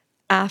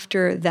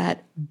after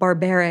that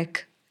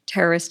barbaric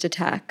terrorist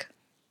attack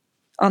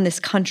on this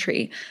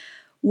country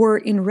were,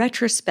 in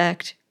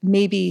retrospect,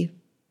 maybe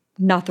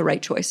not the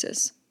right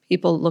choices.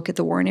 People look at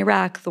the war in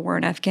Iraq, the war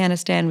in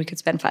Afghanistan. We could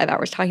spend 5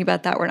 hours talking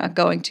about that. We're not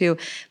going to.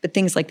 But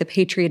things like the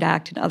Patriot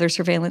Act and other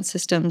surveillance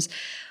systems.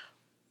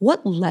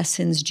 What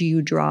lessons do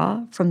you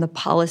draw from the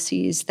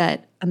policies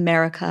that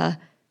America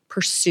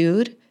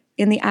pursued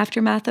in the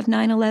aftermath of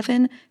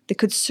 9/11 that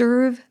could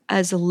serve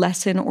as a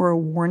lesson or a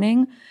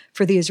warning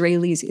for the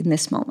Israelis in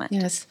this moment?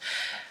 Yes.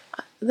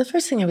 The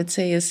first thing I would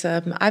say is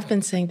I've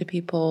been saying to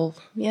people,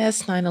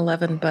 yes,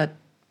 9/11, but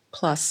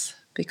plus,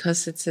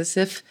 because it's as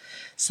if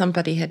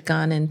somebody had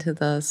gone into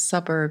the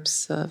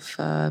suburbs of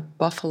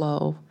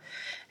Buffalo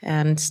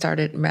and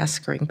started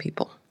massacring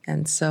people.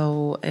 And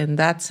so in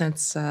that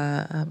sense,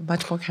 a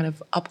much more kind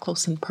of up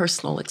close and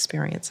personal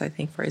experience, I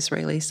think, for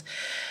Israelis.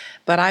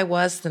 But I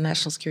was the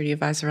National Security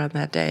Advisor on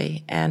that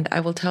day. And I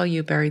will tell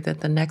you, Barry,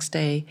 that the next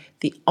day,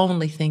 the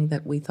only thing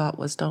that we thought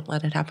was don't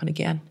let it happen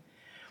again.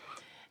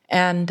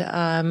 And,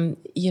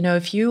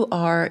 if you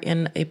are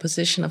in a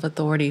position of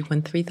authority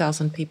when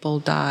 3,000 people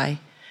die,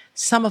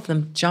 some of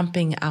them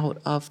jumping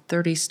out of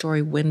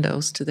 30-story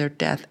windows to their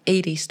death,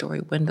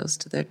 80-story windows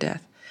to their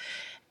death,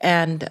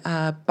 and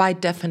by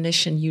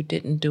definition, you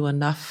didn't do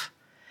enough,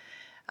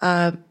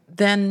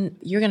 then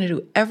you're going to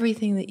do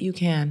everything that you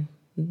can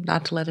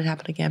not to let it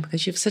happen again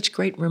because you have such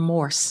great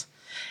remorse.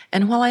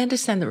 And while I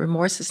understand that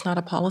remorse is not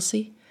a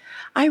policy,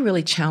 I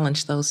really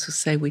challenge those who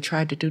say we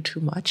tried to do too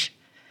much.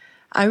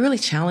 I really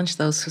challenge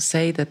those who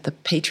say that the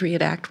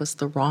Patriot Act was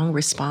the wrong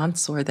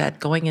response or that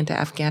going into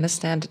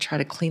Afghanistan to try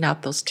to clean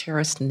out those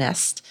terrorist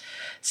nests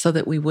so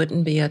that we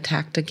wouldn't be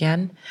attacked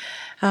again.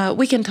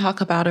 We can talk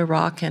about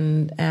Iraq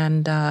and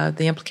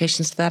the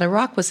implications of that.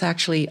 Iraq was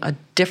actually a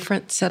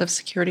different set of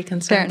security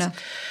concerns. Fair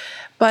enough.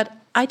 But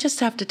I just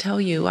have to tell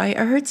you, I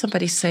heard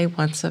somebody say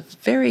once, a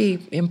very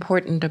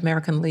important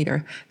American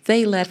leader,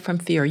 they led from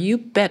fear. You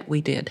bet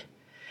we did.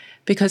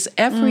 Because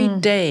every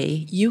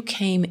day you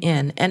came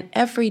in, and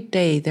every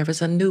day there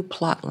was a new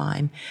plot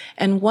line.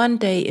 And one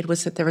day it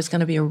was that there was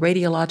going to be a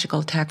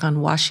radiological attack on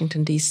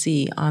Washington,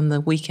 D.C. on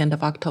the weekend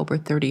of October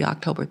 30,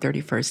 October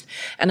 31st.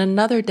 And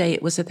another day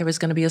it was that there was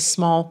going to be a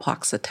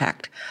smallpox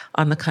attack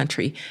on the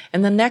country.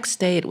 And the next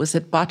day it was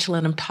that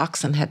botulinum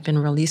toxin had been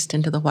released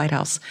into the White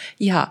House.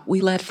 Yeah,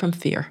 we led from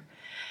fear.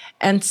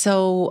 And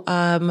so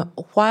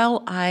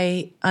while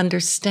I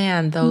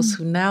understand those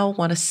who now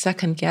want to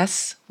second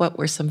guess what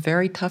were some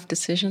very tough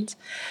decisions,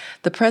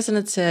 the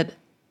president said,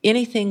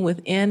 anything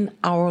within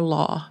our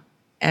law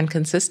and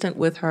consistent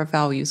with our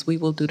values, we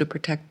will do to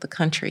protect the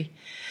country.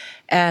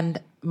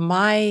 And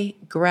my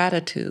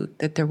gratitude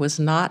that there was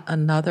not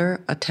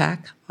another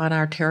attack on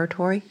our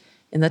territory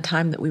in the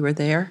time that we were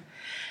there,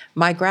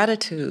 my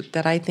gratitude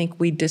that I think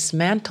we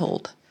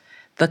dismantled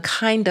the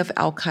kind of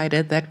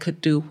Al-Qaeda that could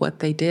do what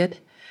they did,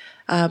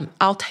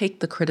 I'll take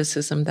the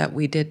criticism that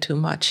we did too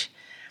much.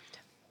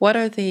 What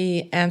are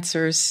the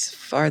answers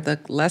or the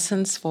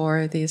lessons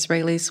for the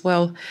Israelis?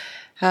 Well,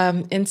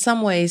 in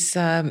some ways,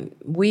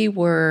 we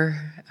were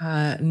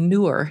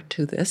newer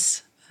to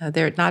this.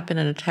 There had not been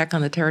an attack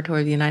on the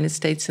territory of the United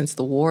States since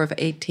the War of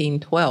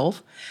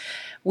 1812.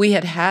 We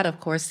had, of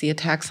course, the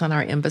attacks on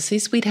our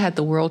embassies. We'd had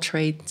the World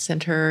Trade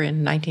Center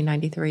in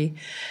 1993.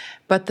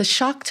 But the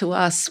shock to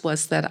us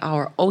was that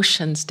our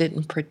oceans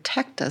didn't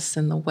protect us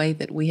in the way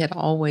that we had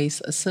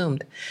always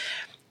assumed.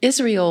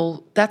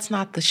 Israel, that's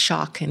not the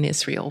shock in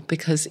Israel,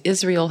 because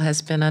Israel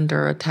has been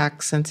under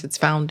attack since its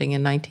founding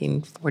in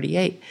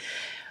 1948.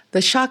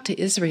 The shock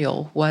to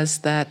Israel was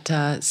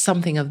that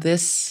something of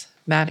this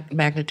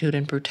magnitude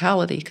and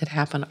brutality could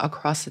happen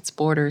across its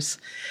borders,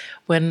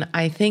 when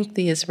I think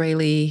the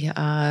Israeli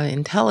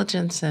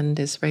intelligence and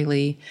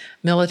Israeli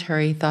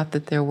military thought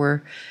that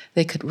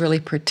they could really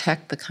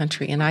protect the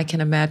country. And I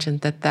can imagine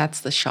that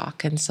that's the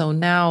shock. And so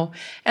now,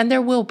 and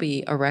there will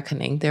be a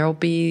reckoning. There will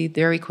be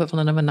their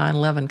equivalent of a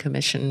 9/11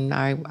 commission.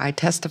 I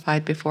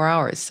testified before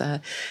ours.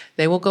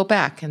 They will go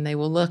back and they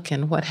will look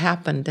and what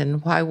happened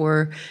and why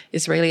were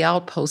Israeli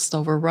outposts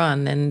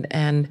overrun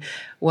and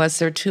was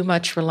there too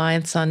much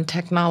reliance on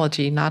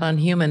technology, not on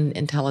human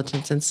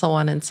intelligence, and so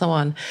on and so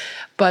on.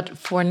 But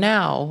for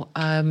now,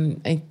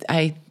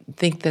 I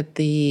think that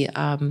the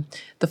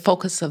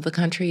focus of the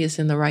country is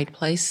in the right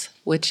place,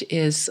 which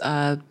is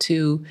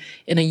to,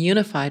 in a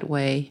unified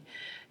way,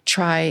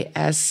 try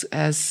as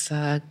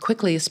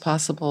quickly as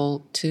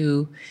possible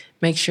to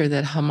make sure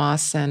that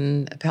Hamas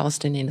and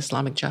Palestinian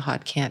Islamic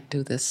Jihad can't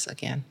do this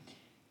again.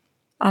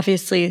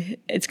 Obviously,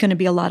 it's going to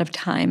be a lot of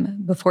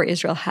time before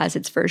Israel has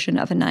its version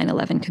of a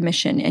 9/11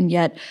 commission, and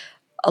yet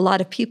a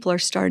lot of people are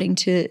starting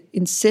to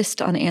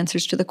insist on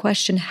answers to the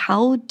question,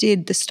 how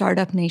did the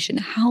startup nation,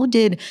 how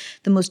did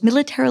the most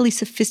militarily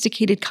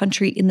sophisticated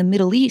country in the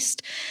Middle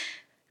East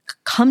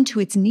come to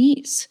its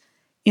knees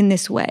in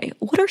this way?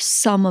 What are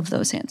some of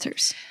those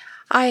answers?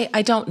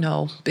 I don't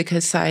know,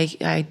 because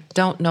I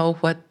don't know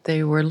what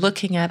they were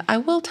looking at. I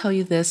will tell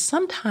you this.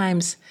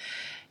 Sometimes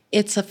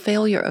it's a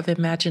failure of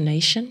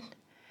imagination.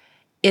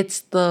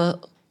 It's the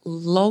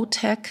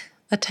low-tech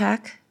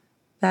attack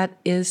that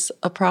is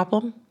a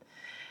problem.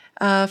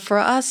 For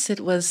us, it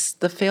was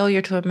the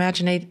failure to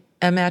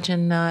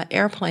imagine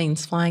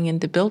airplanes flying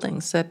into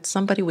buildings, that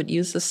somebody would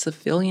use a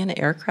civilian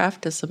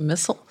aircraft as a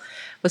missile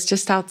was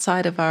just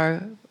outside of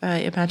our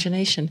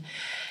imagination.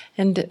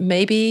 And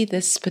maybe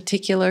this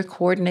particular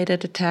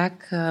coordinated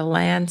attack,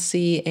 land,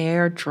 sea,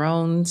 air,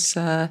 drones,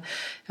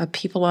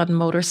 people on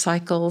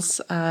motorcycles,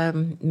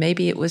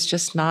 maybe it was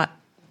just not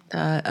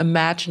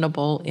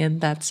imaginable in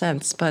that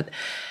sense. But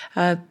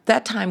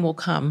that time will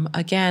come.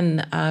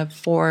 Again,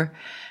 for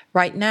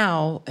right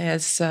now,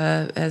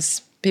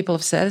 as people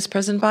have said, as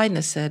President Biden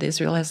has said,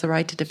 Israel has the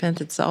right to defend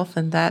itself,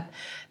 and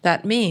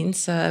that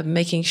means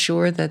making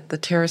sure that the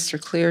terrorists are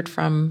cleared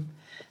from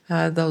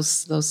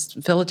those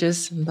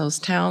villages and those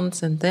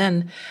towns, and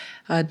then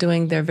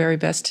doing their very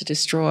best to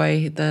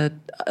destroy the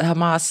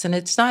Hamas. And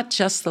it's not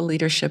just the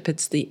leadership,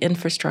 it's the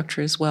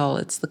infrastructure as well.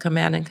 It's the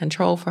command and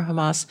control for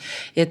Hamas.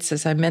 It's,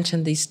 as I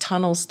mentioned, these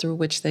tunnels through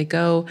which they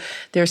go.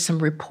 There's some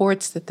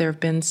reports that there have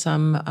been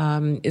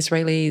some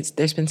Israeli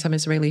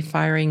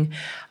firing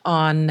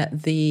on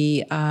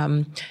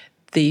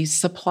the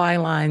supply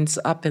lines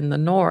up in the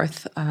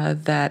north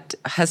that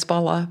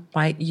Hezbollah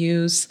might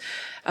use.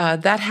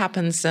 That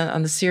happens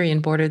on the Syrian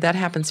border. That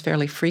happens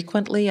fairly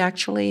frequently,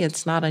 actually.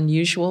 It's not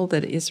unusual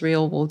that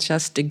Israel will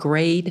just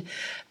degrade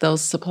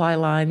those supply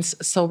lines.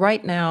 So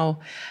right now,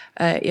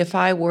 if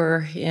I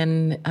were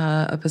in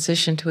a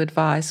position to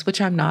advise, which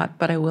I'm not,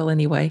 but I will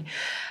anyway,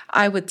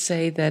 I would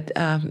say that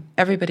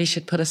everybody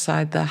should put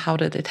aside the how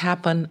did it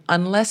happen,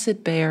 unless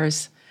it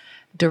bears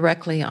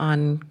directly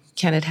on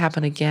can it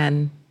happen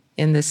again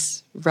in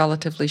this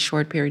relatively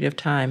short period of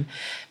time,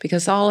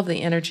 because all of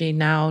the energy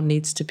now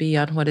needs to be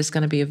on what is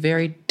going to be a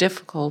very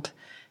difficult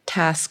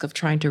task of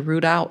trying to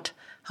root out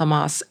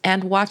Hamas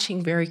and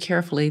watching very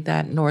carefully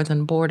that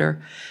northern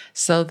border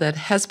so that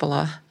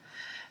Hezbollah,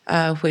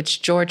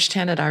 which George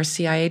Tenet, our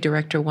CIA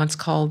director, once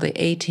called the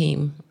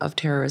A-team of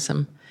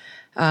terrorism,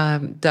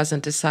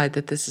 doesn't decide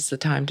that this is the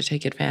time to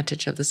take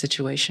advantage of the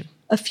situation.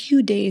 A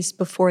few days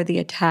before the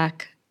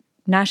attack,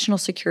 National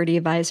Security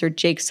Advisor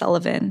Jake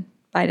Sullivan,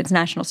 Biden's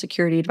national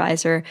security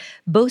advisor,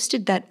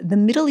 boasted that the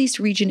Middle East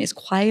region is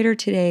quieter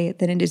today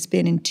than it has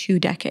been in 2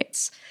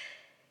 decades.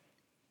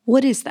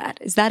 What is that?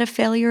 Is that a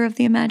failure of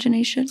the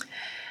imagination?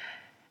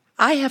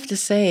 I have to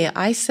say,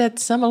 I said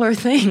similar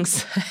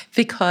things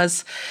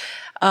because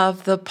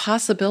of the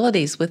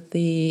possibilities with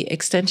the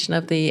extension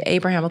of the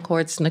Abraham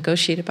Accords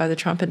negotiated by the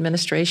Trump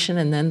administration,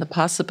 and then the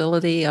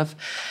possibility of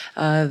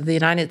the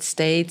United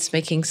States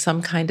making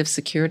some kind of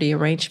security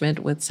arrangement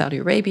with Saudi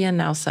Arabia.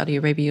 Now Saudi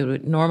Arabia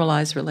would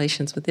normalize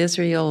relations with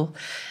Israel.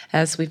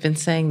 As we've been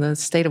saying, the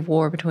state of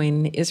war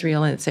between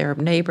Israel and its Arab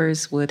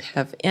neighbors would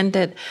have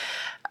ended.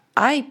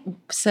 I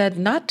said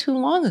not too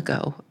long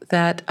ago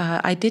that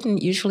I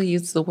didn't usually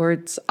use the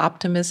words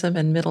optimism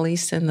and Middle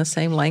East in the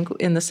same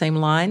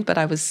line, but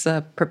I was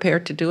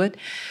prepared to do it.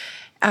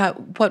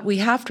 What we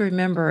have to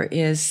remember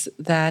is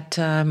that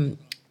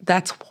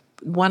that's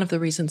one of the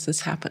reasons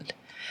this happened,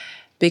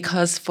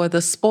 because for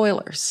the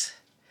spoilers,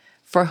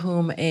 for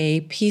whom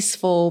a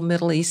peaceful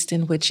Middle East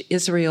in which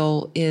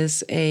Israel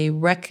is a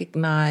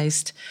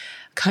recognized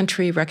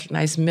country,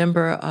 recognized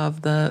member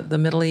of the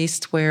Middle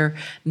East, where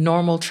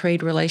normal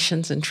trade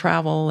relations and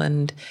travel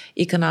and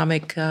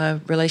economic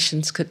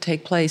relations could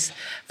take place,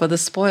 for the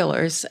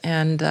spoilers,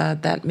 and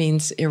that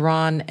means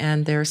Iran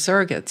and their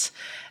surrogates,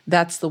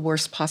 that's the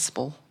worst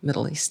possible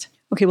Middle East.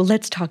 Okay, well,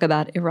 let's talk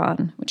about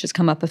Iran, which has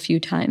come up a few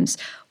times.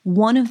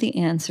 One of the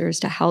answers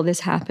to how this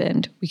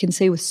happened, we can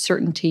say with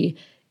certainty,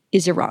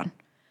 is Iran.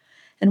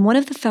 And one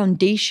of the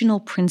foundational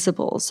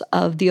principles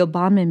of the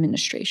Obama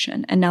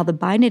administration and now the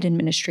Biden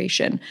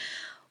administration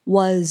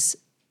was,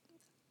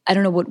 I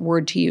don't know what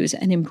word to use,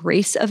 an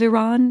embrace of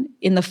Iran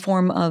in the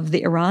form of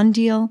the Iran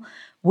deal,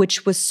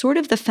 which was sort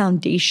of the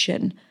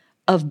foundation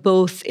of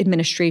both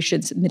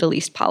administrations' Middle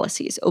East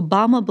policies.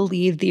 Obama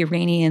believed the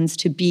Iranians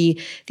to be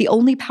the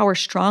only power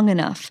strong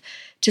enough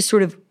to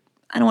sort of,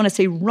 I don't want to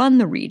say run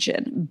the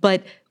region,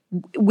 but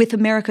with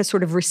America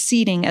sort of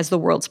receding as the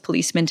world's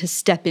policeman to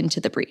step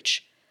into the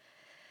breach.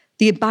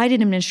 The Biden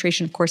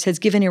administration, of course, has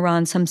given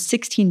Iran some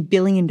 $16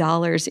 billion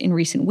in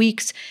recent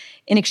weeks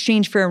in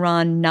exchange for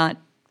Iran not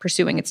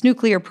pursuing its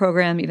nuclear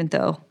program, even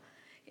though,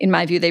 in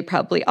my view, they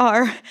probably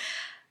are.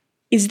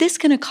 Is this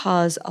going to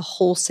cause a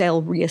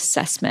wholesale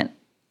reassessment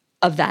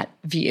of that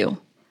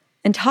view?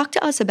 And talk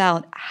to us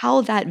about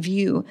how that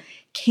view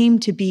came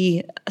to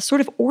be a sort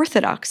of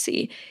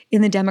orthodoxy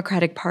in the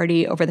Democratic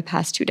Party over the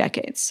past 2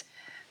 decades.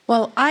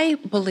 Well, I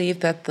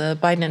believe that the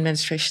Biden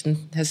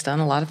administration has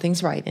done a lot of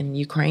things right. In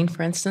Ukraine,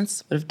 for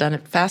instance, would have done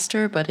it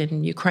faster, but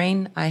in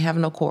Ukraine, I have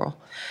no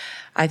quarrel.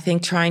 I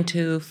think trying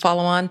to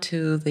follow on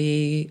to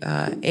the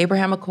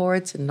Abraham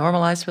Accords and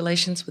normalize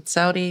relations with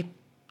Saudi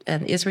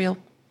and Israel,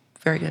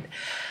 very good.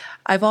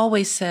 I've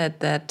always said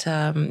that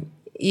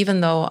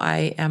even though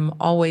I am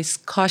always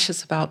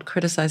cautious about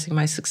criticizing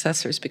my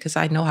successors because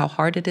I know how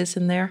hard it is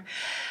in there,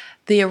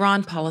 the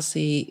Iran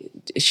policy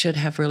should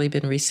have really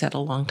been reset a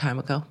long time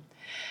ago.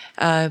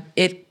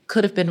 It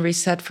could have been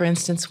reset, for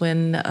instance,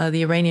 when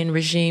the Iranian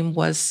regime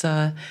was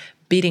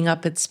beating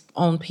up its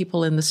own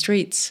people in the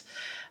streets.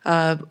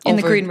 In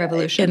the Green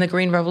Revolution. In the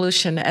Green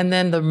Revolution. And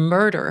then the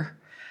murder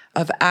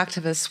of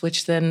activists,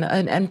 which then,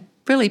 and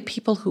really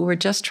people who were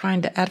just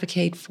trying to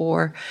advocate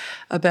for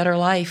a better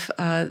life.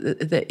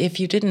 If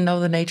you didn't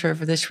know the nature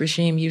of this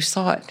regime, you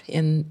saw it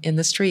in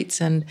the streets.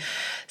 And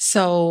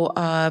so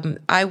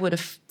I would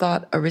have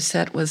thought a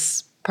reset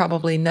was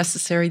probably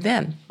necessary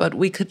then, but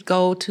we could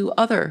go to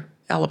other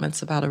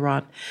elements about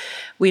Iran.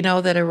 We know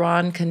that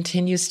Iran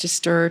continues to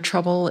stir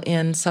trouble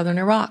in southern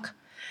Iraq.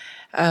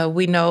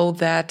 We know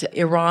that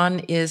Iran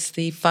is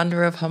the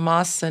funder of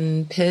Hamas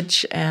and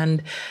PIJ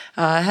and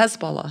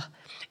Hezbollah.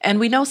 And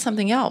we know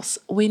something else.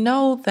 We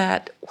know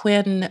that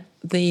when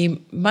the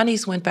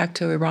monies went back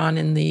to Iran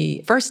in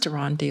the first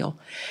Iran deal,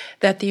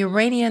 that the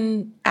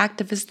Iranian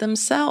activists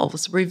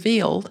themselves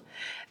revealed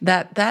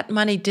that that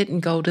money didn't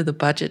go to the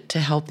budget to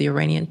help the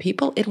Iranian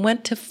people. It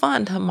went to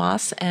fund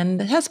Hamas and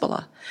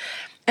Hezbollah.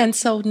 And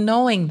so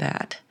knowing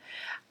that,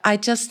 I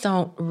just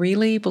don't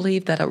really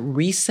believe that a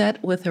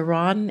reset with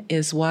Iran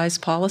is wise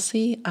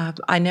policy.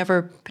 I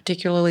never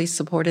particularly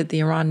supported the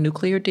Iran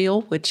nuclear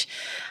deal, which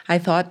I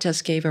thought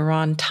just gave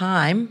Iran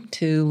time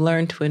to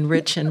learn to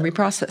enrich and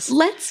reprocess.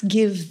 Let's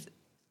give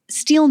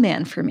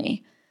Steelman for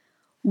me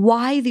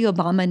why the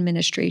Obama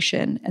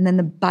administration and then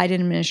the Biden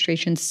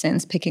administration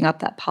since picking up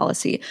that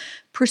policy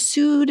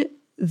pursued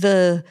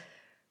the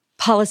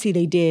policy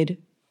they did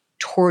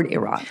toward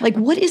Iran. Like,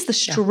 what is the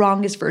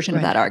strongest version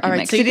of that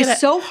argument? Because it is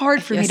so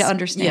hard for me to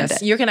understand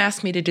it. You're going to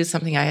ask me to do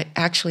something I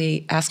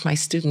actually ask my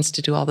students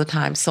to do all the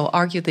time. So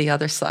argue the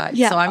other side.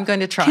 Yeah. So I'm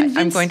going to try.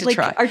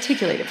 Try.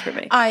 Articulate it for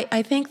me.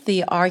 I think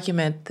the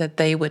argument that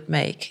they would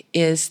make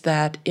is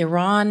that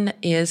Iran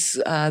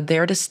is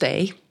there to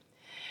stay.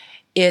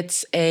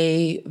 It's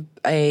a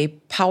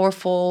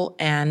powerful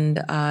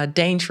and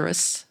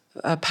dangerous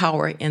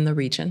power in the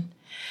region.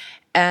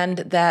 And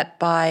that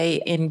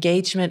by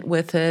engagement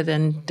with it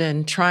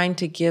and trying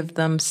to give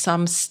them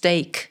some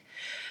stake,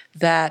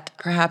 that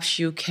perhaps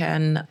you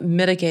can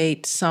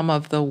mitigate some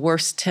of the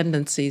worst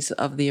tendencies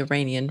of the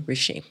Iranian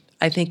regime.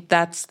 I think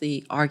that's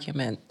the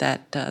argument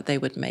that they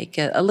would make.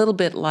 A little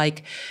bit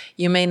like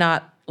you may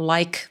not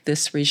like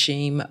this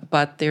regime,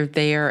 but they're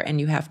there and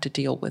you have to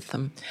deal with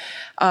them.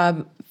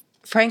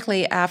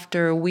 Frankly,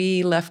 after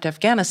we left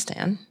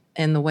Afghanistan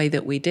in the way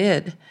that we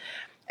did,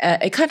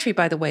 a country,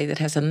 by the way, that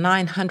has a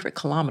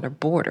 900-kilometer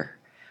border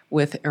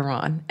with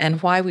Iran,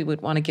 and why we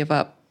would want to give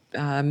up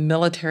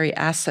military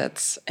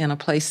assets in a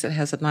place that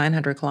has a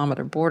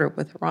 900-kilometer border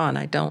with Iran,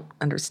 I don't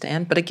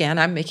understand. But again,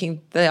 I'm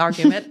making the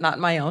argument, not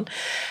my own.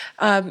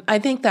 I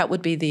think that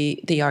would be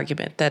the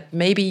argument, that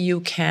maybe you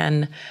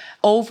can,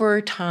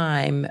 over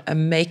time,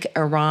 make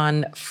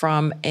Iran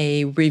from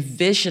a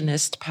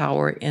revisionist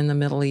power in the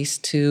Middle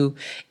East to,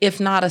 if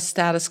not a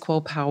status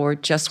quo power,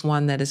 just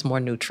one that is more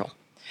neutral.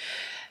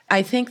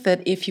 I think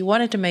that if you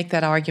wanted to make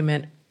that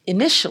argument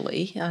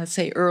initially,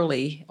 say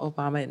early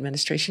Obama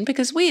administration,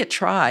 because we had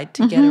tried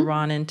to get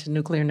Iran into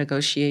nuclear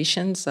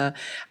negotiations.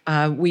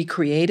 We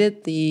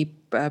created the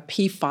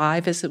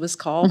P5, as it was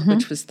called,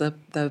 which was the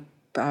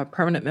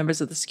permanent members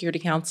of the Security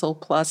Council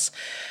plus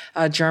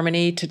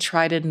Germany to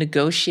try to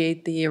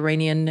negotiate the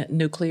Iranian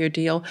nuclear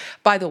deal.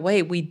 By the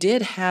way, we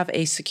did have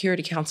a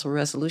Security Council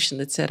resolution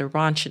that said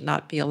Iran should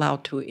not be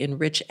allowed to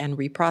enrich and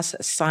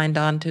reprocess, signed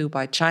on to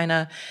by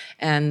China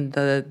and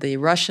the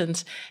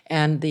Russians,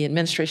 and the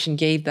administration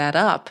gave that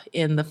up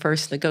in the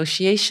first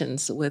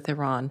negotiations with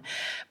Iran.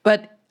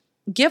 But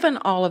given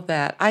all of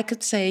that, I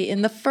could say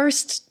in the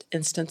first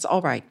instance,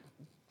 all right,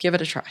 give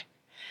it a try.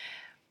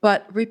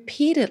 But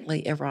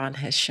repeatedly, Iran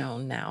has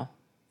shown now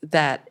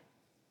that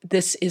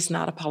this is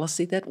not a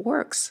policy that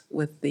works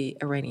with the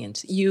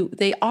Iranians.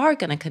 They are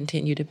going to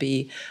continue to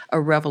be a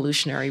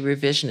revolutionary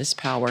revisionist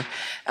power.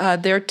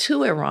 There are two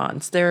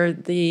Irans. There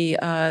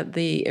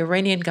the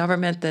Iranian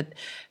government that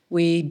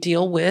we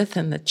deal with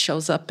and that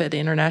shows up at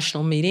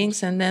international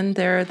meetings, and then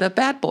there are the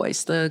bad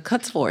boys, the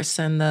Quds Force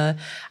and the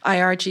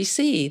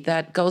IRGC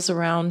that goes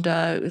around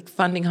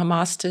funding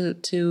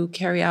Hamas to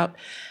carry out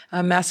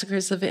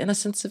massacres of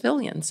innocent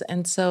civilians.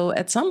 And so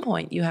at some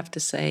point you have to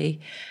say,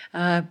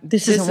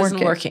 this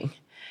isn't working.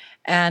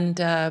 And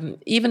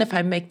even if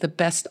I make the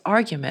best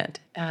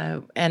argument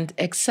and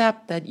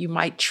accept that you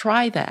might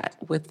try that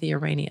with the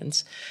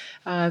Iranians,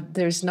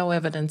 there's no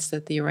evidence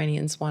that the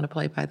Iranians want to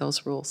play by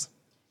those rules.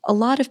 A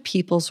lot of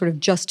people sort of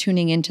just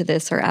tuning into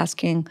this are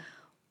asking,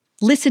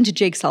 listen to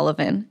Jake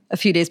Sullivan a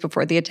few days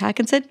before the attack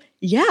and said,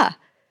 yeah,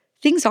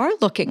 things are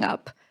looking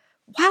up.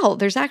 wow,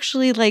 there's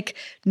actually like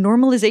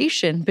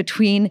normalization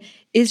between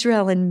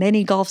Israel and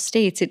many Gulf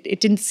states.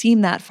 It didn't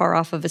seem that far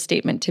off of a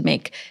statement to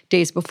make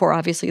days before,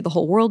 obviously, the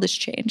whole world has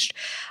changed.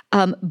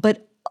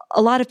 But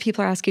a lot of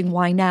people are asking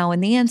why now,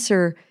 and the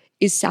answer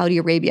is Saudi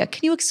Arabia.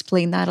 Can you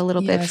explain that a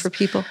little bit for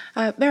people?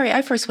 Mary,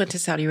 I first went to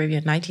Saudi Arabia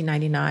in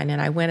 1999,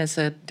 and I went as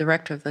a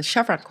director of the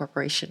Chevron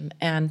Corporation,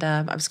 and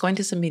I was going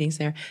to some meetings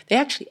there. They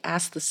actually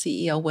asked the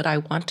CEO, would I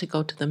want to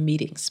go to the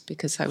meetings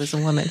because I was a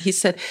woman. He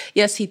said,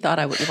 yes, he thought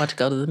I would want to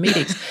go to the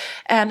meetings.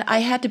 And I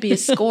had to be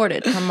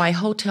escorted from my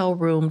hotel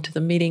room to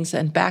the meetings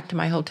and back to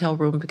my hotel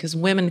room because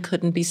women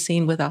couldn't be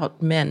seen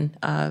without men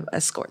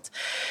escorts.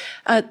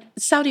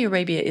 Saudi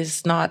Arabia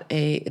is not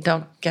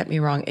don't get me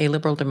wrong, a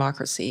liberal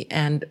democracy,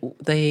 and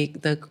the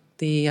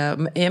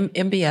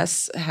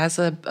MBS has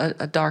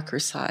a darker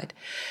side.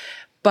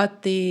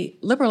 But the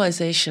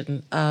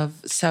liberalization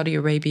of Saudi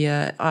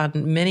Arabia on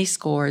many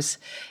scores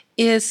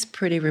is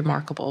pretty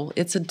remarkable.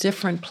 It's a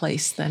different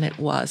place than it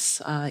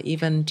was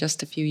even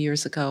just a few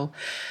years ago.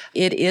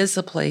 It is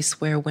a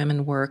place where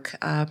women work.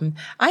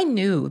 I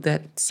knew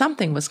that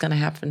something was going to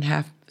have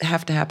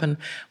to happen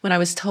when I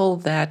was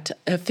told that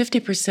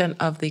 50%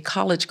 of the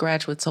college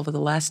graduates over the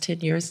last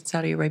 10 years in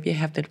Saudi Arabia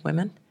have been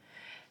women.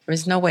 There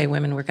was no way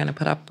women were going to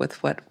put up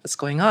with what was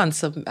going on.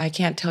 So I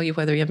can't tell you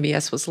whether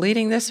MBS was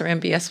leading this or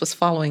MBS was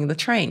following the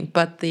train,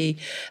 but the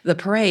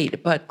parade.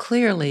 But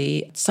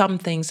clearly, some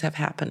things have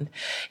happened.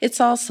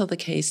 It's also the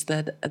case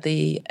that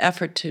the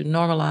effort to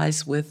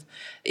normalize with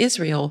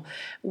Israel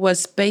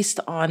was based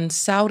on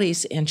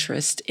Saudi's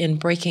interest in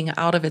breaking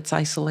out of its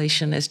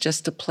isolation as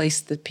just a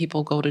place that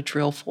people go to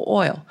drill for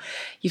oil.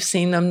 You've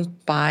seen them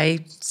buy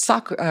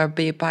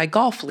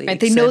golf leagues. Right,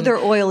 they know their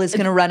oil is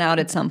going to run out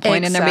at some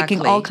point, and they're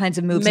making all kinds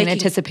of moves in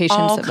anticipation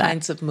of that. All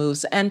kinds of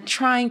moves and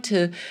trying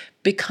to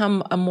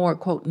become a more,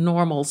 quote,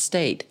 normal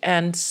state.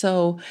 And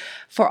so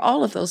for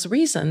all of those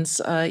reasons,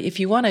 if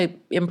you want to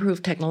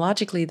improve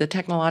technologically, the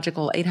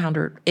technological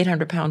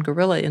 800-pound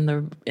gorilla in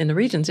the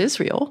region is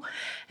Israel.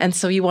 And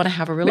so you want to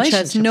have a relationship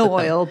which has no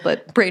oil,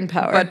 but brain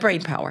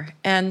power.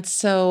 And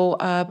so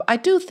I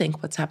do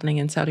think what's happening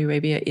in Saudi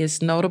Arabia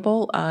is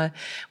notable.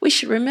 We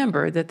should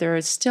remember that there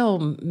are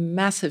still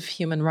massive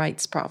human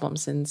rights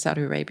problems in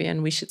Saudi Arabia,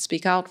 and we should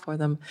speak out for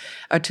them,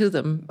 or to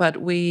them.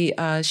 But we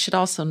should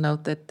also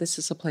note that this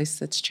is a place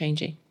that's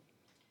changing.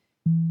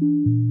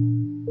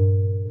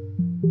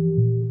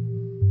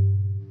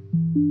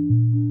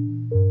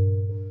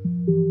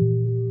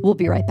 We'll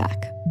be right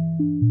back.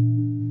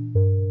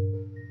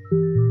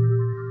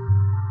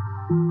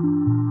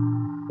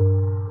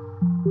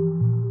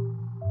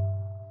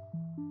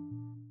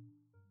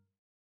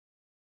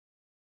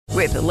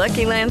 With the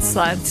Lucky Land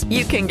Slots,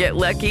 you can get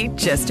lucky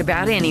just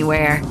about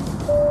anywhere.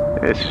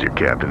 This is your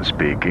captain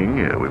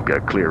speaking. We've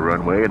got clear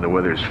runway and the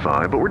weather's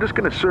fine, but we're just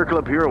going to circle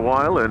up here a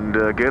while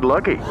and get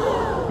lucky.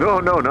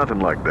 No, nothing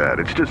like that.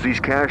 It's just these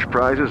cash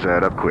prizes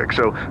add up quick.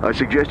 So I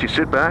suggest you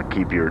sit back,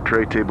 keep your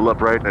tray table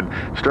upright, and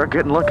start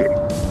getting lucky.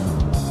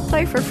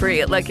 Play for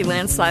free at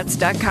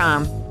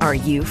LuckyLandSlots.com. Are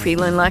you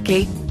feeling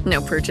lucky?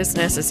 No purchase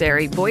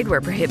necessary. Void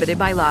where prohibited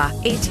by law.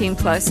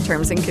 18+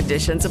 terms and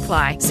conditions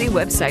apply. See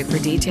website for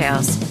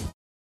details.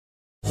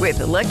 With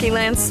the Lucky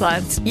Land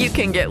Slots, you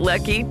can get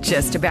lucky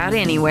just about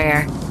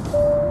anywhere.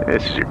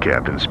 This is your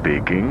captain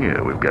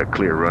speaking. We've got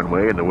clear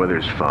runway and the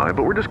weather's fine,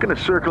 but we're just going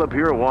to circle up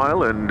here a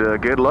while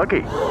and get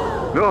lucky.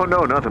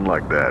 No, nothing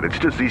like that. It's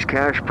just these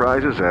cash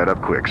prizes add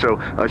up quick. So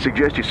I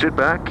suggest you sit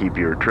back, keep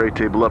your tray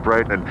table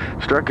upright, and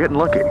start getting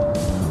lucky.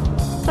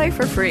 Play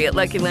for free at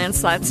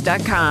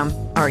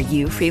LuckyLandSlots.com. Are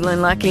you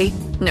feeling lucky?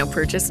 No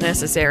purchase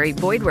necessary.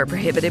 Void where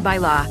prohibited by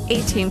law.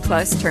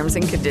 18+ terms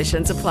and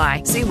conditions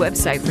apply. See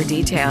website for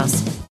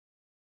details.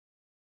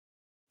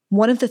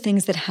 One of the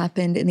things that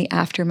happened in the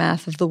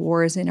aftermath of the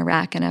wars in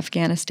Iraq and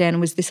Afghanistan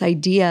was this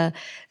idea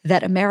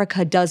that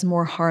America does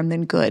more harm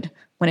than good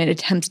when it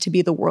attempts to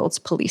be the world's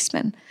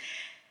policeman.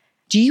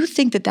 Do you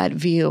think that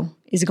view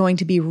is going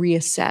to be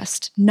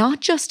reassessed, not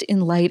just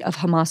in light of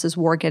Hamas's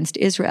war against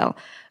Israel,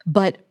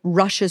 but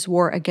Russia's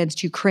war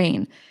against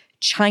Ukraine,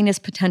 China's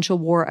potential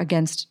war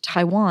against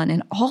Taiwan,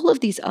 and all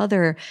of these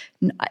other...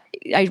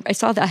 I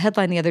saw that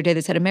headline the other day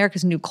that said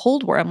America's new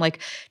Cold War. I'm like,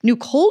 new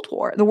Cold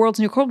War? The world's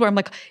new Cold War? I'm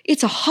like,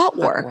 it's a hot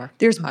war.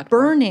 There's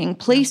burning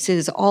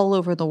places all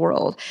over the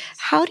world.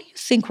 How do you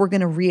think we're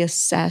going to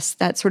reassess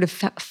that sort of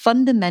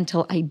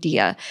fundamental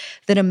idea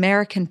that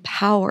American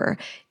power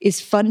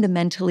is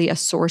fundamentally a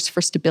source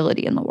for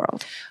stability in the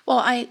world?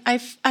 Well,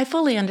 I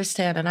fully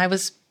understand, and I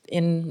was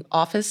in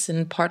office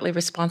and partly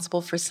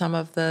responsible for some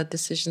of the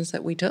decisions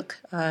that we took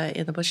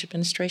in the Bush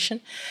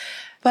administration.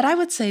 But I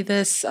would say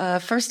this,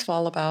 first of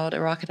all, about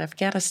Iraq and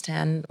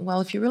Afghanistan.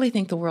 Well, if you really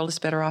think the world is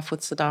better off with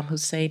Saddam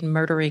Hussein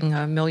murdering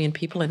 1 million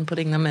people and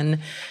putting them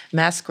in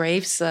mass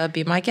graves,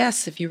 be my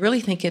guest. If you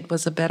really think it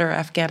was a better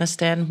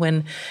Afghanistan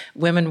when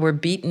women were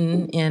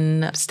beaten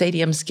in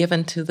stadiums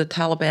given to the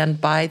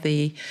Taliban by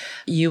the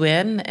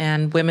UN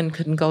and women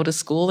couldn't go to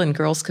school and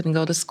girls couldn't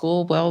go to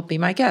school, well, be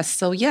my guest.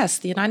 So yes,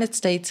 the United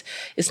States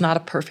is not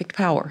a perfect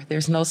power.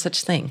 There's no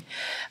such thing.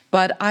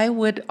 But I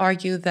would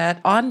argue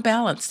that on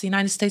balance, the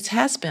United States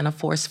has been a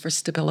force for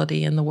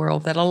stability in the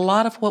world, that a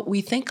lot of what we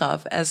think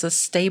of as a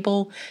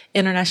stable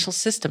international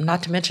system,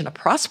 not to mention a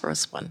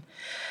prosperous one,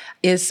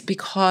 is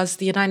because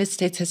the United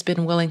States has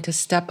been willing to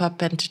step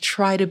up and to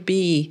try to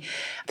be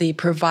the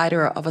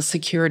provider of a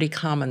security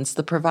commons,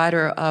 the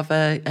provider of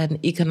an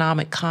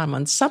economic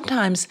commons,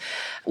 sometimes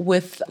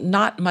with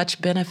not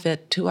much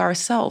benefit to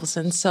ourselves.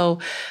 And so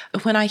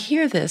when I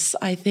hear this,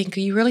 I think,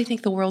 you really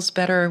think the world's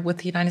better with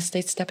the United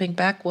States stepping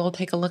back? Well,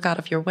 take a look out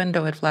of your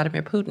window at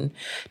Vladimir Putin.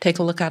 Take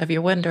a look out of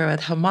your window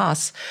at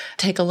Hamas.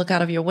 Take a look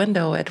out of your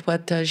window at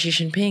what Xi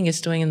Jinping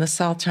is doing in the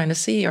South China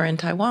Sea or in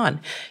Taiwan.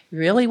 You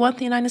really want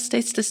the United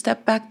States to step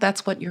back?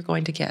 That's what you're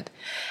going to get.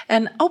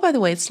 And oh, by the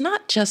way, it's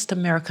not just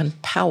American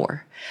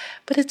power,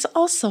 but it's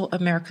also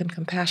American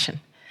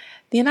compassion.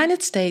 The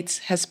United States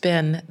has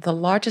been the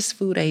largest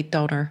food aid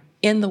donor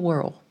in the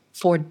world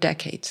for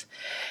decades.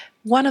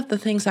 One of the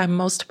things I'm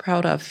most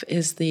proud of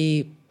is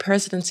the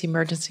President's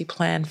Emergency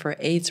Plan for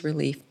AIDS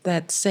Relief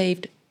that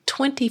saved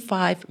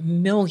 25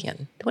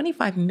 million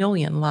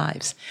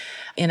lives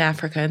in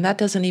Africa. And that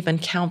doesn't even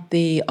count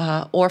the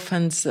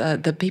orphans,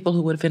 the people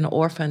who would have been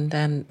orphaned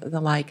and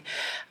the like.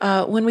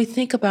 When we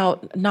think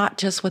about not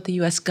just what the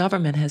U.S.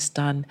 government has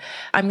done,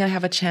 I'm going to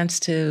have a chance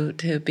to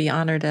be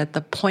honored at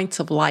the Points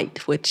of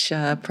Light, which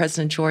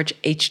President George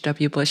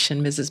H.W. Bush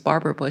and Mrs.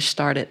 Barbara Bush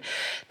started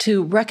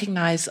to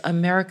recognize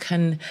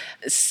American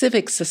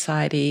civic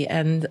society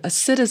and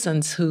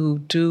citizens who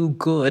do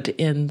good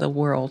in the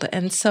world.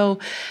 And so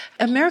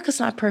America's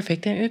not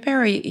perfect. And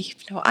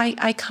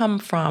I come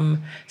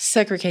from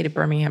segregated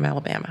Birmingham,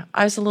 Alabama.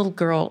 I was a little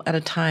girl at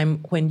a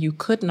time when you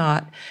could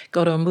not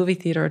go to a movie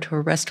theater or to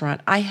a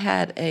restaurant.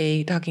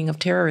 Talking of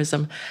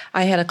terrorism,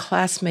 I had a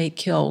classmate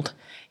killed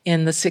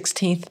in the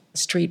 16th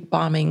Street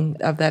bombing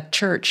of that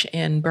church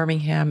in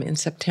Birmingham in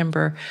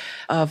September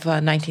of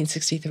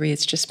 1963.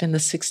 It's just been the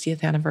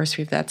 60th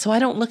anniversary of that. So I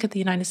don't look at the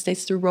United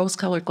States through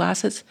rose-colored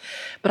glasses,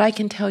 but I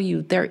can tell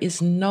you there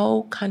is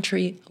no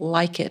country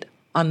like it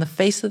on the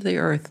face of the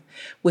earth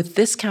with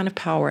this kind of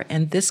power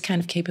and this kind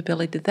of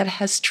capability that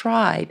has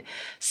tried,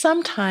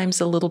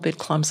 sometimes a little bit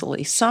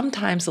clumsily,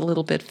 sometimes a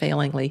little bit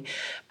failingly,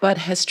 but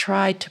has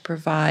tried to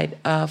provide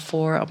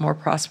for a more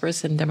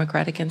prosperous and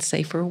democratic and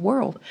safer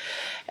world.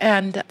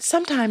 And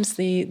sometimes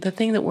the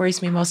thing that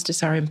worries me most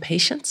is our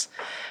impatience.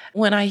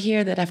 When I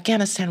hear that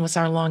Afghanistan was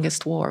our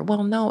longest war,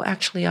 well, no,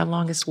 actually our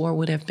longest war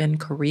would have been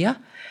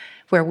Korea,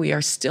 where we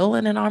are still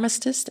in an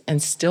armistice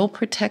and still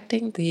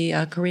protecting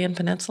the Korean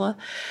Peninsula.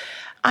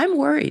 I'm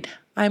worried.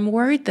 I'm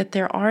worried that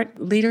there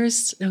aren't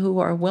leaders who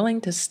are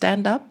willing to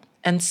stand up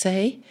and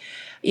say,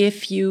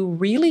 if you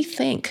really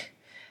think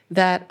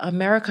that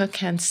America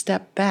can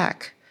step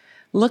back,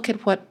 look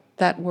at what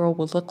that world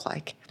will look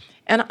like.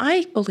 And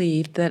I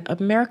believe that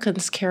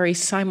Americans carry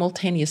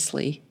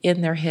simultaneously in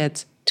their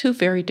heads two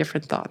very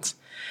different thoughts.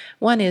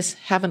 One is,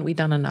 haven't we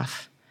done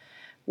enough?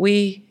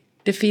 We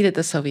defeated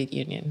the Soviet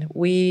Union.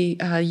 We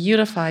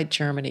unified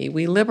Germany.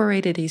 We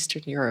liberated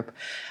Eastern Europe.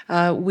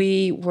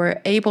 We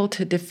were able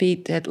to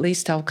defeat at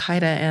least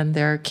Al-Qaeda and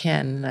their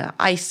kin,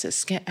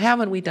 ISIS.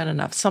 Haven't we done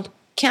enough?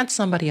 Can't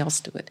somebody else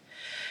do it?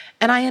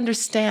 And I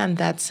understand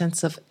that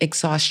sense of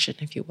exhaustion,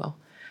 if you will.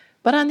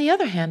 But on the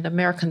other hand,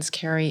 Americans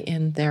carry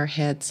in their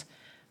heads,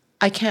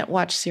 I can't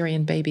watch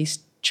Syrian babies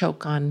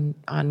choke on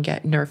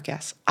nerve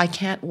gas. I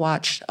can't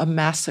watch a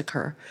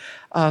massacre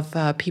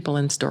of people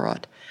in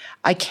Sderot.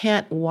 I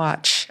can't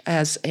watch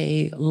as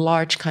a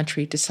large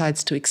country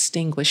decides to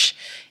extinguish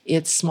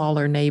its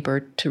smaller neighbor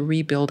to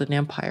rebuild an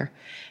empire.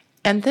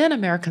 And then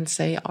Americans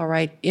say, all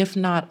right, if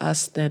not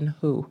us, then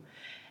who?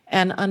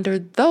 And under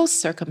those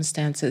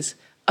circumstances,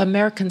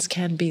 Americans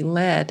can be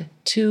led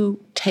to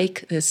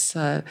take this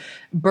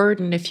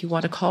burden, if you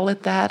want to call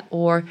it that,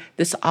 or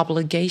this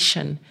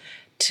obligation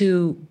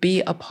to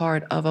be a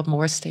part of a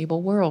more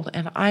stable world.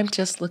 And I'm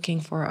just looking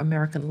for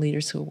American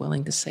leaders who are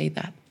willing to say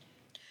that.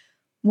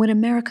 When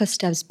America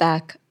steps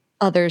back,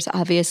 others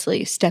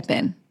obviously step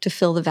in to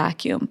fill the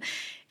vacuum.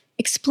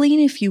 Explain,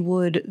 if you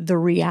would, the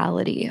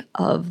reality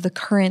of the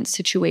current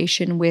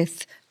situation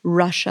with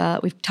Russia.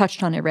 We've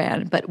touched on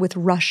Iran, but with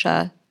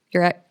Russia,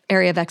 your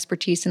area of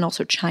expertise, and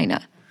also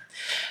China.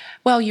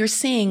 Well, you're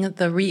seeing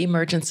the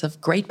reemergence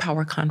of great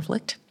power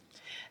conflict.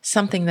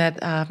 something that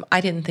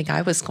I didn't think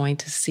I was going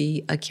to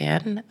see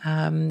again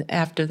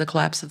after the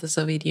collapse of the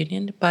Soviet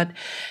Union. But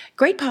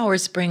great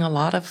powers bring a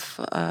lot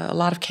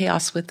of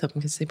chaos with them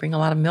because they bring a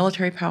lot of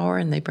military power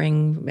and they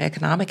bring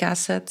economic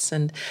assets.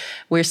 And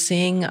we're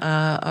seeing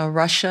a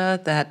Russia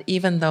that,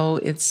 even though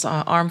its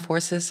armed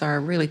forces are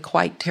really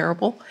quite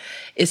terrible,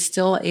 is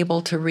still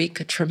able to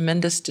wreak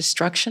tremendous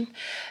destruction.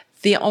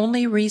 The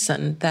only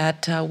reason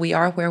that we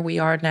are where we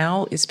are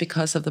now is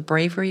because of the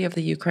bravery of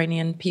the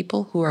Ukrainian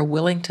people who are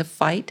willing to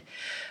fight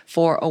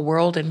for a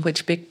world in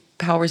which big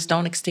powers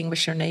don't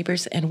extinguish their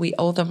neighbors, and we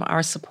owe them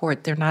our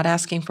support. They're not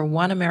asking for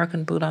one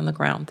American boot on the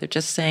ground. They're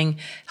just saying,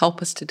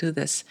 help us to do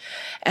this.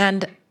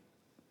 And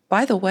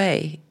by the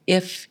way,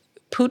 if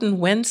Putin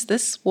wins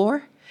this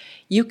war,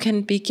 you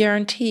can be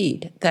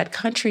guaranteed that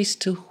countries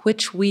to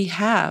which we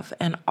have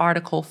an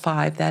Article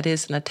 5, that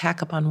is an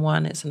attack upon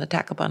one, is an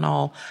attack upon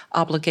all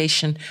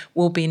obligation,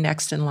 will be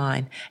next in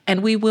line.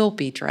 And we will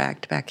be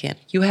dragged back in.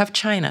 You have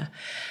China,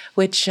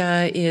 which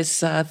is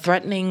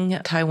threatening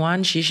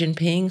Taiwan. Xi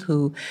Jinping,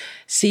 who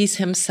sees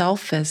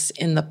himself as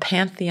in the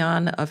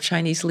pantheon of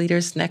Chinese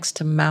leaders next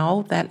to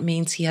Mao. That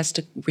means he has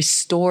to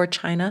restore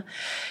China.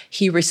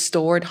 He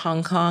restored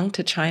Hong Kong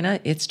to China.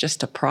 It's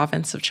just a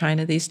province of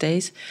China these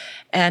days.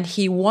 And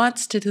he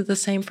wants to do the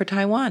same for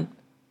Taiwan.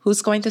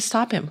 Who's going to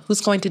stop him?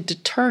 Who's going to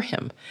deter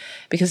him?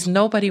 Because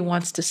nobody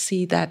wants to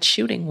see that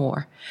shooting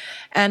war.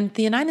 And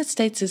the United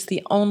States is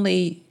the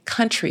only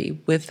country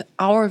with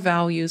our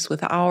values,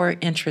 with our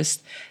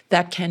interests,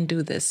 that can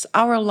do this.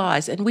 Our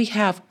allies, and we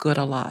have good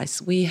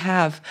allies. We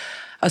have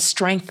a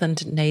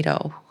strengthened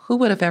NATO. Who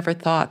would have ever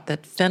thought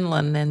that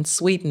Finland and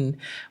Sweden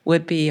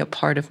would be a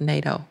part of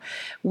NATO?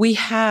 We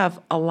have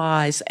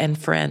allies and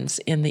friends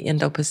in the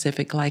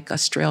Indo-Pacific, like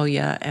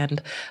Australia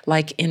and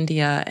like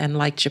India and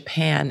like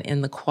Japan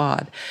in the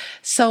Quad.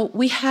 So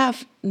we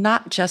have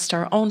not just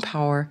our own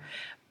power,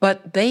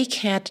 but they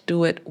can't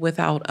do it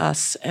without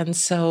us. And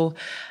so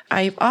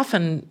I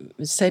often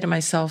say to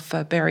myself,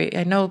 Barry,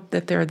 I know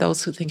that there are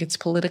those who think it's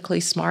politically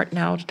smart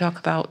now to talk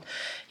about,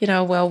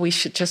 well, we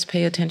should just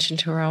pay attention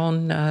to our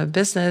own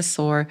business,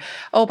 or,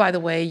 oh, by the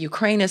way,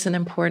 Ukraine isn't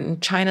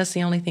important, China's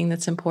the only thing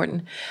that's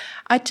important.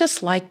 I'd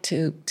just like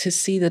to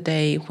see the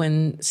day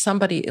when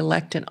somebody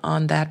elected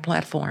on that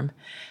platform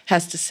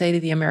has to say to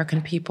the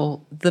American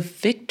people, the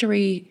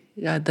victory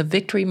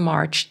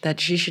march that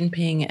Xi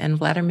Jinping and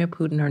Vladimir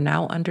Putin are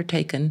now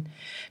undertaken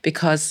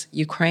because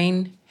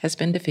Ukraine has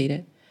been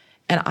defeated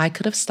and I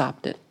could have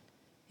stopped it.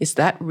 Is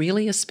that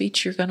really a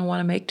speech you're going to want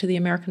to make to the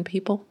American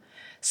people?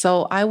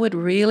 So I would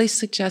really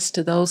suggest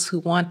to those who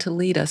want to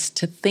lead us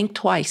to think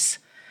twice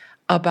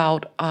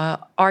about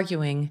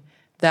arguing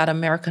that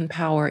American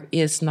power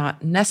is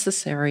not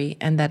necessary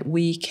and that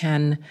we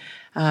can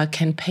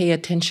pay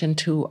attention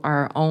to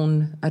our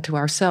own, to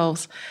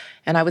ourselves.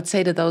 And I would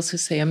say to those who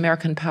say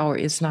American power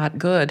is not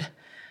good,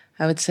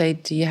 I would say,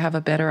 do you have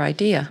a better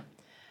idea?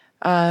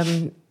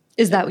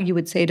 Is that what you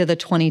would say to the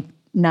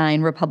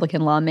 29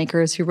 Republican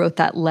lawmakers who wrote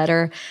that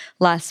letter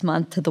last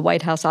month to the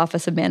White House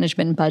Office of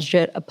Management and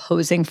Budget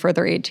opposing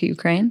further aid to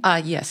Ukraine?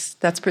 Yes,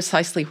 that's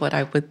precisely what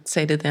I would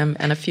say to them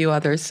and a few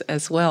others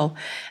as well.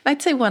 And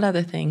I'd say one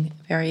other thing,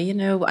 Barry.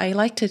 I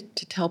like to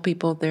tell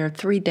people there are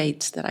 3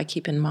 dates that I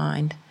keep in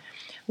mind.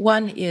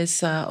 One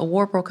is a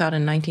war broke out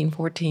in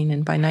 1914,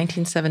 and by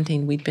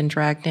 1917 we'd been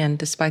dragged in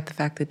despite the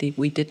fact that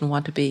we didn't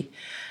want to be.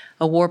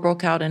 A war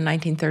broke out in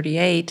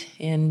 1938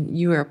 in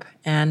Europe,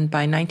 and by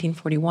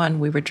 1941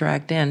 we were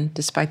dragged in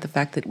despite the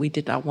fact that we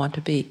did not want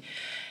to be.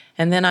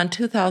 And then in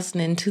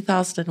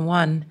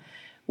 2001,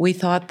 we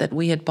thought that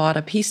we had bought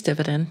a peace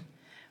dividend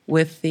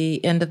with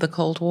the end of the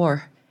Cold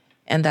War,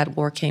 and that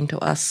war came to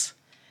us.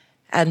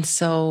 And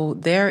so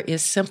there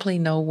is simply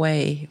no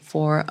way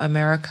for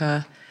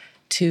America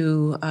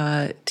to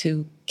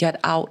get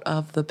out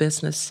of the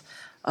business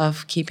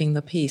of keeping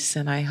the peace,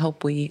 and I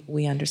hope we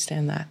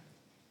understand that.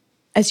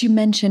 As you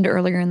mentioned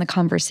earlier in the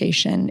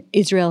conversation,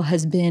 Israel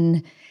has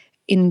been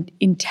in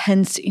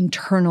intense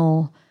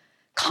internal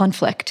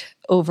conflict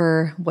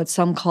over what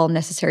some call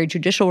necessary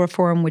judicial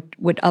reform,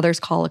 what others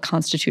call a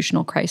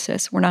constitutional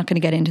crisis. We're not going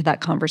to get into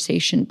that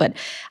conversation, but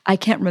I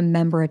can't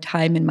remember a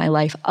time in my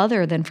life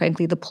other than,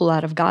 frankly, the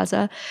pullout of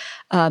Gaza,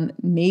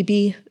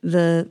 maybe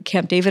the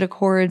Camp David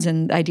Accords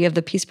and the idea of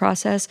the peace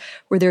process,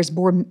 where there's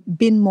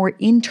been more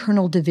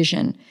internal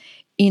division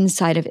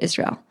inside of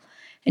Israel.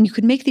 And you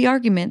could make the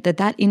argument that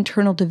that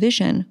internal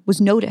division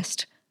was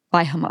noticed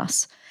by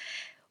Hamas.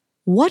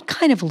 What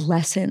kind of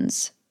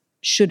lessons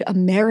should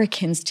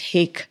Americans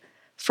take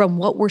from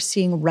what we're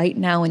seeing right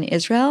now in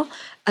Israel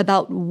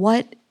about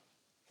what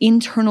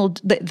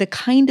the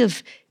kind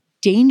of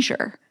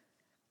danger,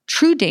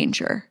 true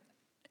danger,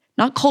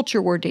 not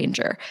culture war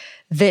danger,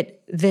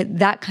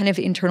 that kind of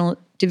internal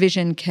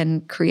division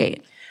can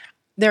create?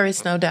 There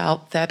is no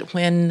doubt that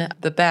when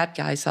the bad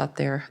guys out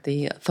there,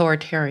 the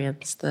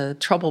authoritarians, the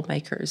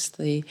troublemakers,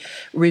 the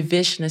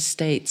revisionist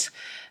states,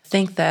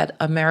 think that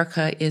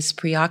America is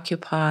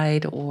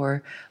preoccupied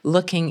or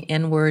looking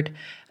inward,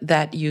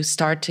 that you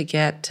start to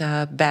get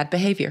bad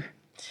behavior.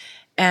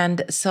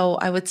 And so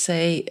I would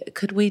say,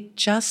 could we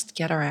just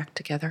get our act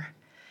together?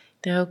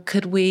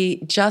 Could we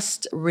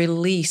just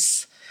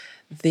release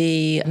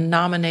the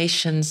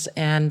nominations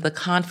and the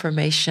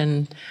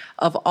confirmation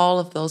of all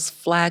of those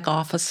flag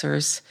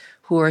officers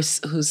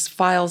whose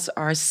files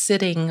are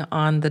sitting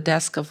on the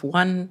desk of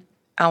one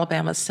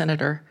Alabama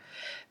senator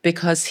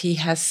because he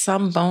has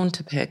some bone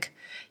to pick?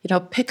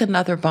 Pick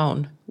another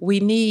bone. We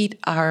need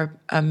our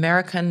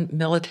American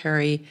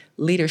military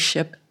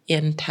leadership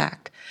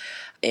intact.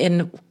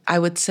 And I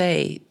would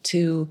say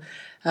to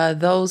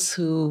those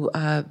who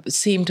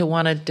seem to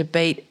want to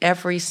debate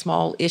every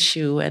small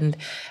issue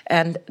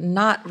and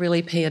not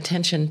really pay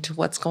attention to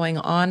what's going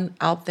on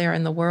out there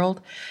in the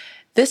world,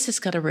 this is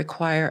going to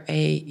require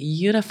a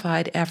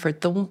unified effort.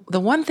 The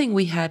one thing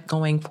we had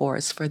going for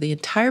us for the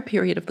entire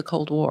period of the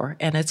Cold War,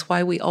 and it's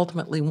why we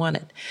ultimately won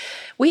it,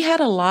 we had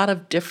a lot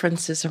of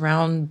differences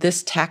around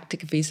this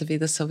tactic vis-a-vis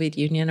the Soviet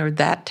Union or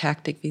that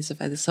tactic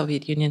vis-a-vis the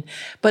Soviet Union,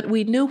 but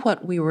we knew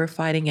what we were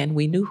fighting and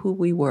we knew who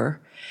we were,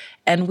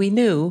 and we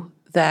knew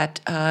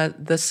that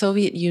the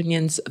Soviet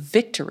Union's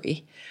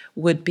victory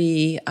would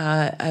be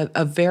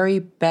a very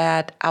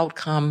bad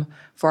outcome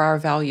for our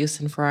values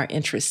and for our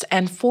interests.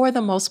 And for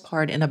the most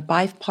part, in a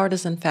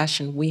bipartisan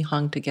fashion, we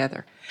hung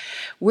together.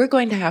 We're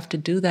going to have to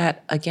do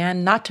that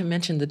again, not to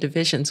mention the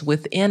divisions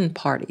within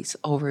parties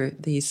over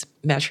these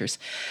measures.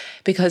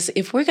 Because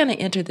if we're going to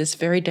enter this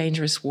very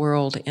dangerous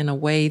world in a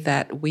way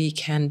that we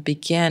can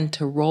begin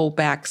to roll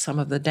back some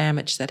of the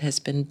damage that has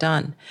been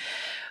done,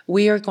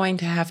 we are going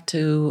to have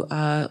to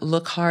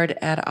look hard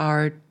at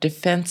our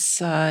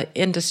defense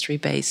industry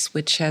base,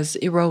 which has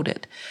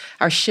eroded,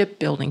 our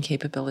shipbuilding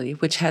capability,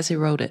 which has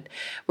eroded.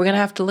 We're going to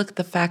have to look at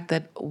the fact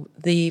that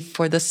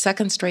for the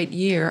second straight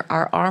year,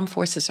 our armed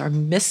forces are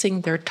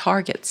missing their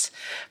targets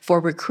for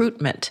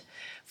recruitment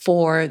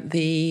for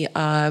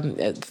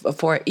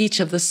each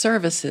of the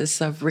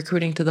services of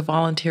recruiting to the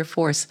volunteer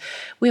force.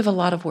 We have a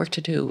lot of work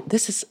to do.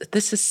 This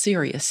is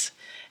serious,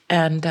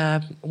 and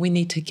we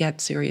need to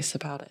get serious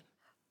about it.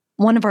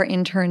 One of our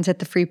interns at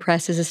the Free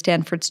Press is a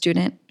Stanford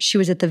student. She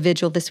was at the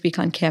vigil this week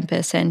on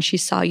campus, and she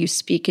saw you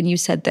speak, and you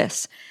said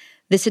this: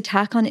 "This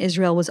attack on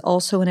Israel was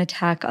also an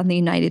attack on the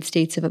United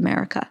States of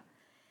America."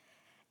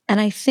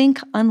 And I think,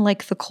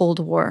 unlike the Cold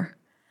War,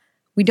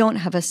 we don't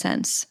have a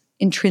sense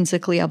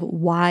intrinsically of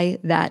why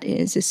that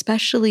is,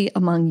 especially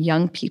among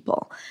young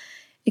people.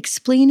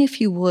 Explain,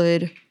 if you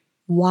would,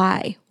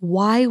 why?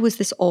 Why was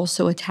this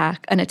also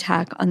an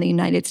attack on the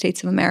United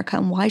States of America?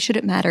 And why should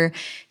it matter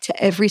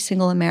to every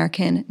single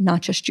American,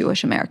 not just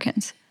Jewish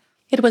Americans?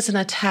 It was an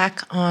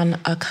attack on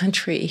a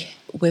country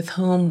with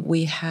whom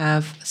we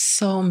have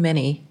so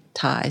many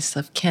ties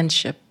of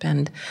kinship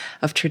and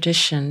of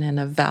tradition and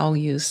of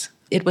values.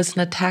 It was an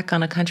attack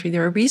on a country.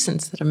 There are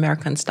reasons that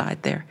Americans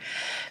died there,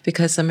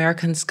 because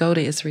Americans go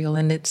to Israel,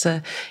 and it's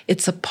a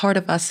part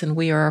of us, and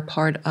we are a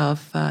part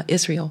of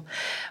Israel.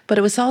 But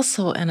it was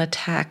also an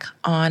attack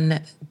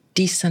on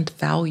decent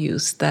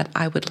values that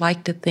I would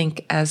like to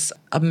think, as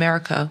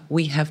America,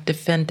 we have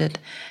defended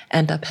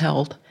and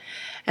upheld.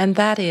 And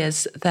that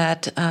is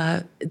that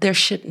there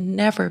should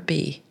never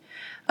be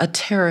a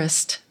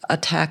terrorist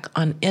attack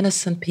on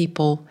innocent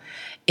people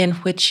in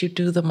which you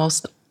do the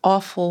most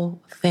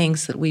awful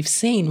things that we've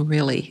seen,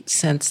 really,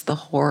 since the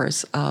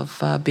horrors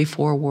of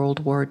before World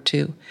War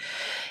II.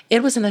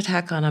 It was an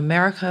attack on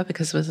America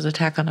because it was an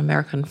attack on an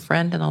American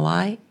friend and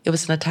ally. It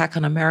was an attack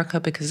on America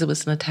because it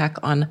was an attack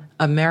on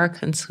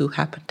Americans who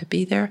happened to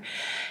be there.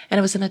 And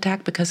it was an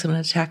attack because of an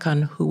attack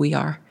on who we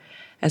are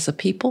as a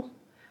people,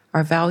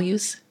 our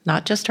values,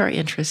 not just our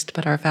interest,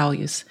 but our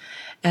values.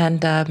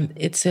 And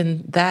it's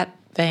in that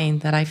vein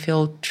that I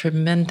feel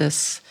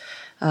tremendous,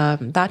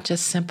 not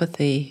just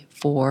sympathy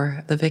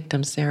for the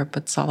victims there,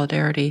 but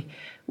solidarity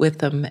with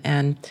them.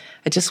 And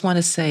I just want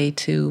to say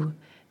to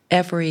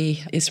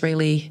every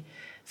Israeli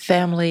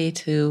family,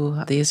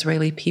 to the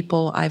Israeli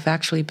people, I've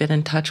actually been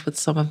in touch with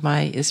some of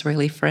my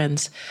Israeli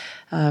friends.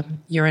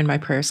 You're in my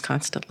prayers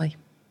constantly.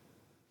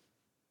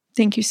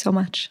 Thank you so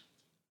much.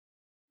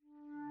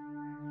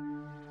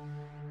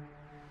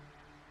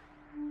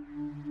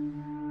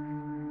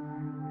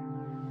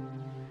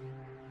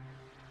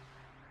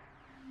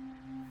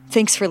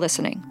 Thanks for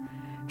listening.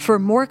 For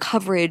more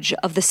coverage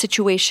of the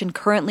situation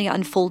currently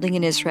unfolding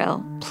in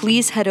Israel,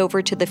 please head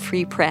over to the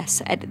Free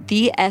Press at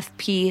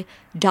thefp.com,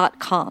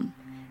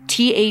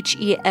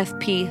 thefp.com.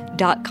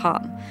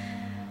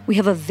 We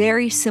have a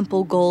very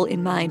simple goal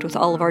in mind with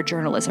all of our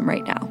journalism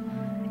right now.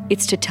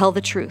 It's to tell the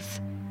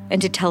truth,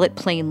 and to tell it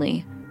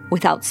plainly,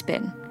 without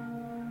spin.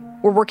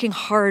 We're working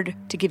hard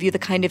to give you the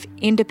kind of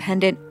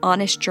independent,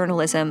 honest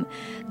journalism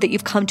that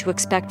you've come to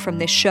expect from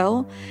this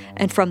show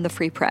and from the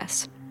Free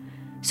Press.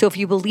 So if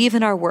you believe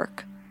in our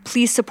work,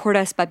 please support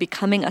us by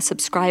becoming a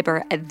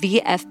subscriber at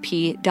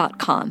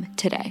thefp.com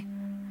today.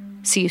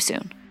 See you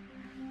soon.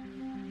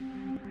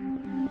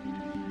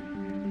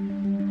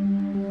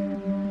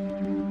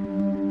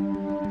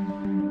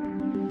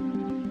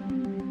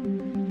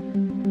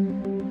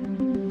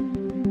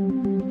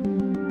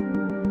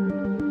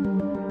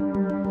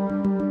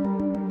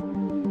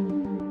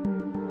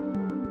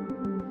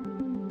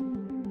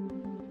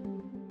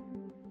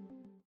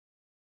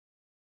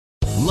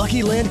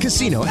 Lucky Land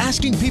Casino,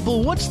 asking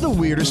people, what's the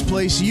weirdest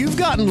place you've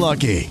gotten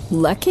lucky?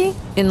 Lucky?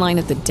 In line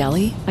at the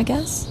deli, I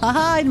guess?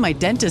 Aha, in my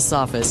dentist's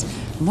office.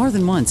 More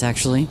than once,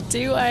 actually.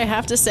 Do I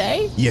have to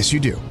say? Yes, you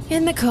do.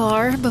 In the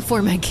car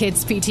before my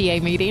kids'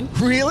 PTA meeting.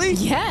 Really?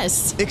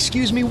 Yes.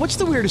 Excuse me, what's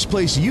the weirdest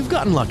place you've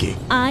gotten lucky?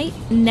 I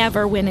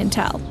never win and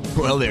tell.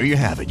 Well, there you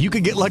have it. You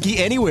can get lucky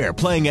anywhere,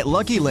 playing at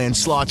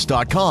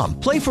LuckyLandSlots.com.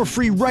 Play for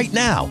free right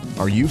now.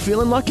 Are you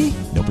feeling lucky?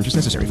 No purchase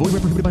necessary. Void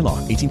where prohibited by law.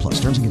 18 plus.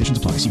 Terms and conditions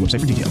apply. See website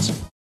for details.